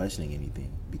I'm done questioning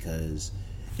anything, because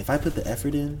if I put the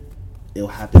effort in, it'll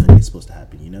happen the way it's supposed to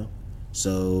happen,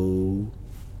 So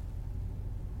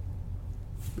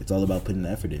it's all about putting the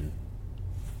effort in.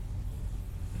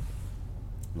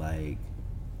 Like,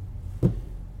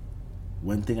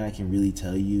 one thing I can really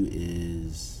tell you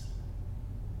is,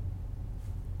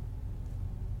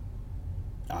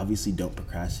 obviously don't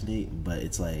procrastinate, but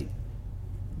it's like,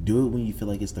 do it when you feel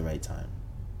like it's the right time.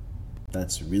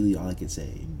 That's really all I can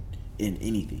say. In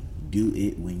anything, do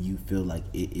it when you feel like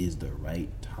it is the right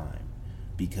time,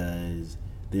 because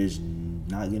there's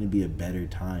not going to be a better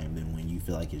time than when you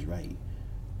feel like it's right.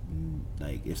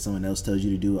 Like, if someone else tells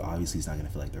you to do it, obviously it's not going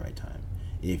to feel like the right time.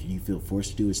 If you feel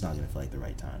forced to do it, it's not going to feel like the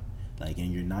right time. Like,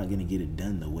 and you're not going to get it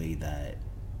done the way that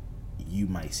you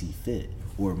might see fit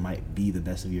or might be the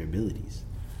best of your abilities.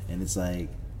 And it's like,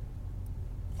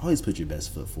 always put your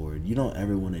best foot forward. You don't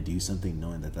ever want to do something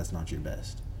knowing that that's not your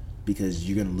best, because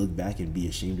you're going to look back and be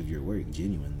ashamed of your work,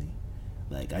 genuinely.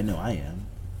 Like, I know I am.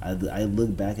 I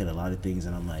look back at a lot of things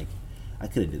and I'm like, I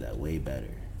could have did that way better.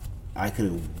 I could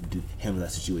have handled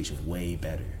that situation way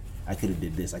better. I could have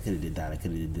did this. I could have did that. I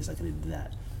could have did this. I could have did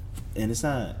that. And it's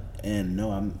not. And no,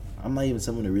 I'm not even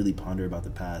someone to really ponder about the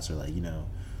past or, like,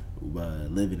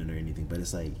 live in it or anything. But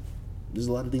it's like, there's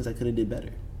a lot of things I could have did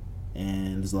better,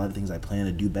 and there's a lot of things I plan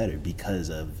to do better because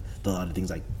of the lot of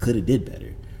things I could have did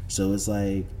better. So it's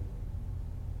like,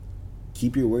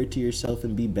 keep your word to yourself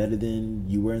and be better than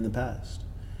you were in the past,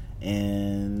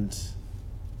 and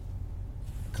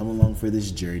come along for this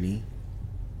journey.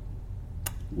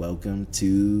 Welcome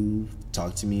to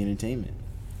Talk to Me Entertainment.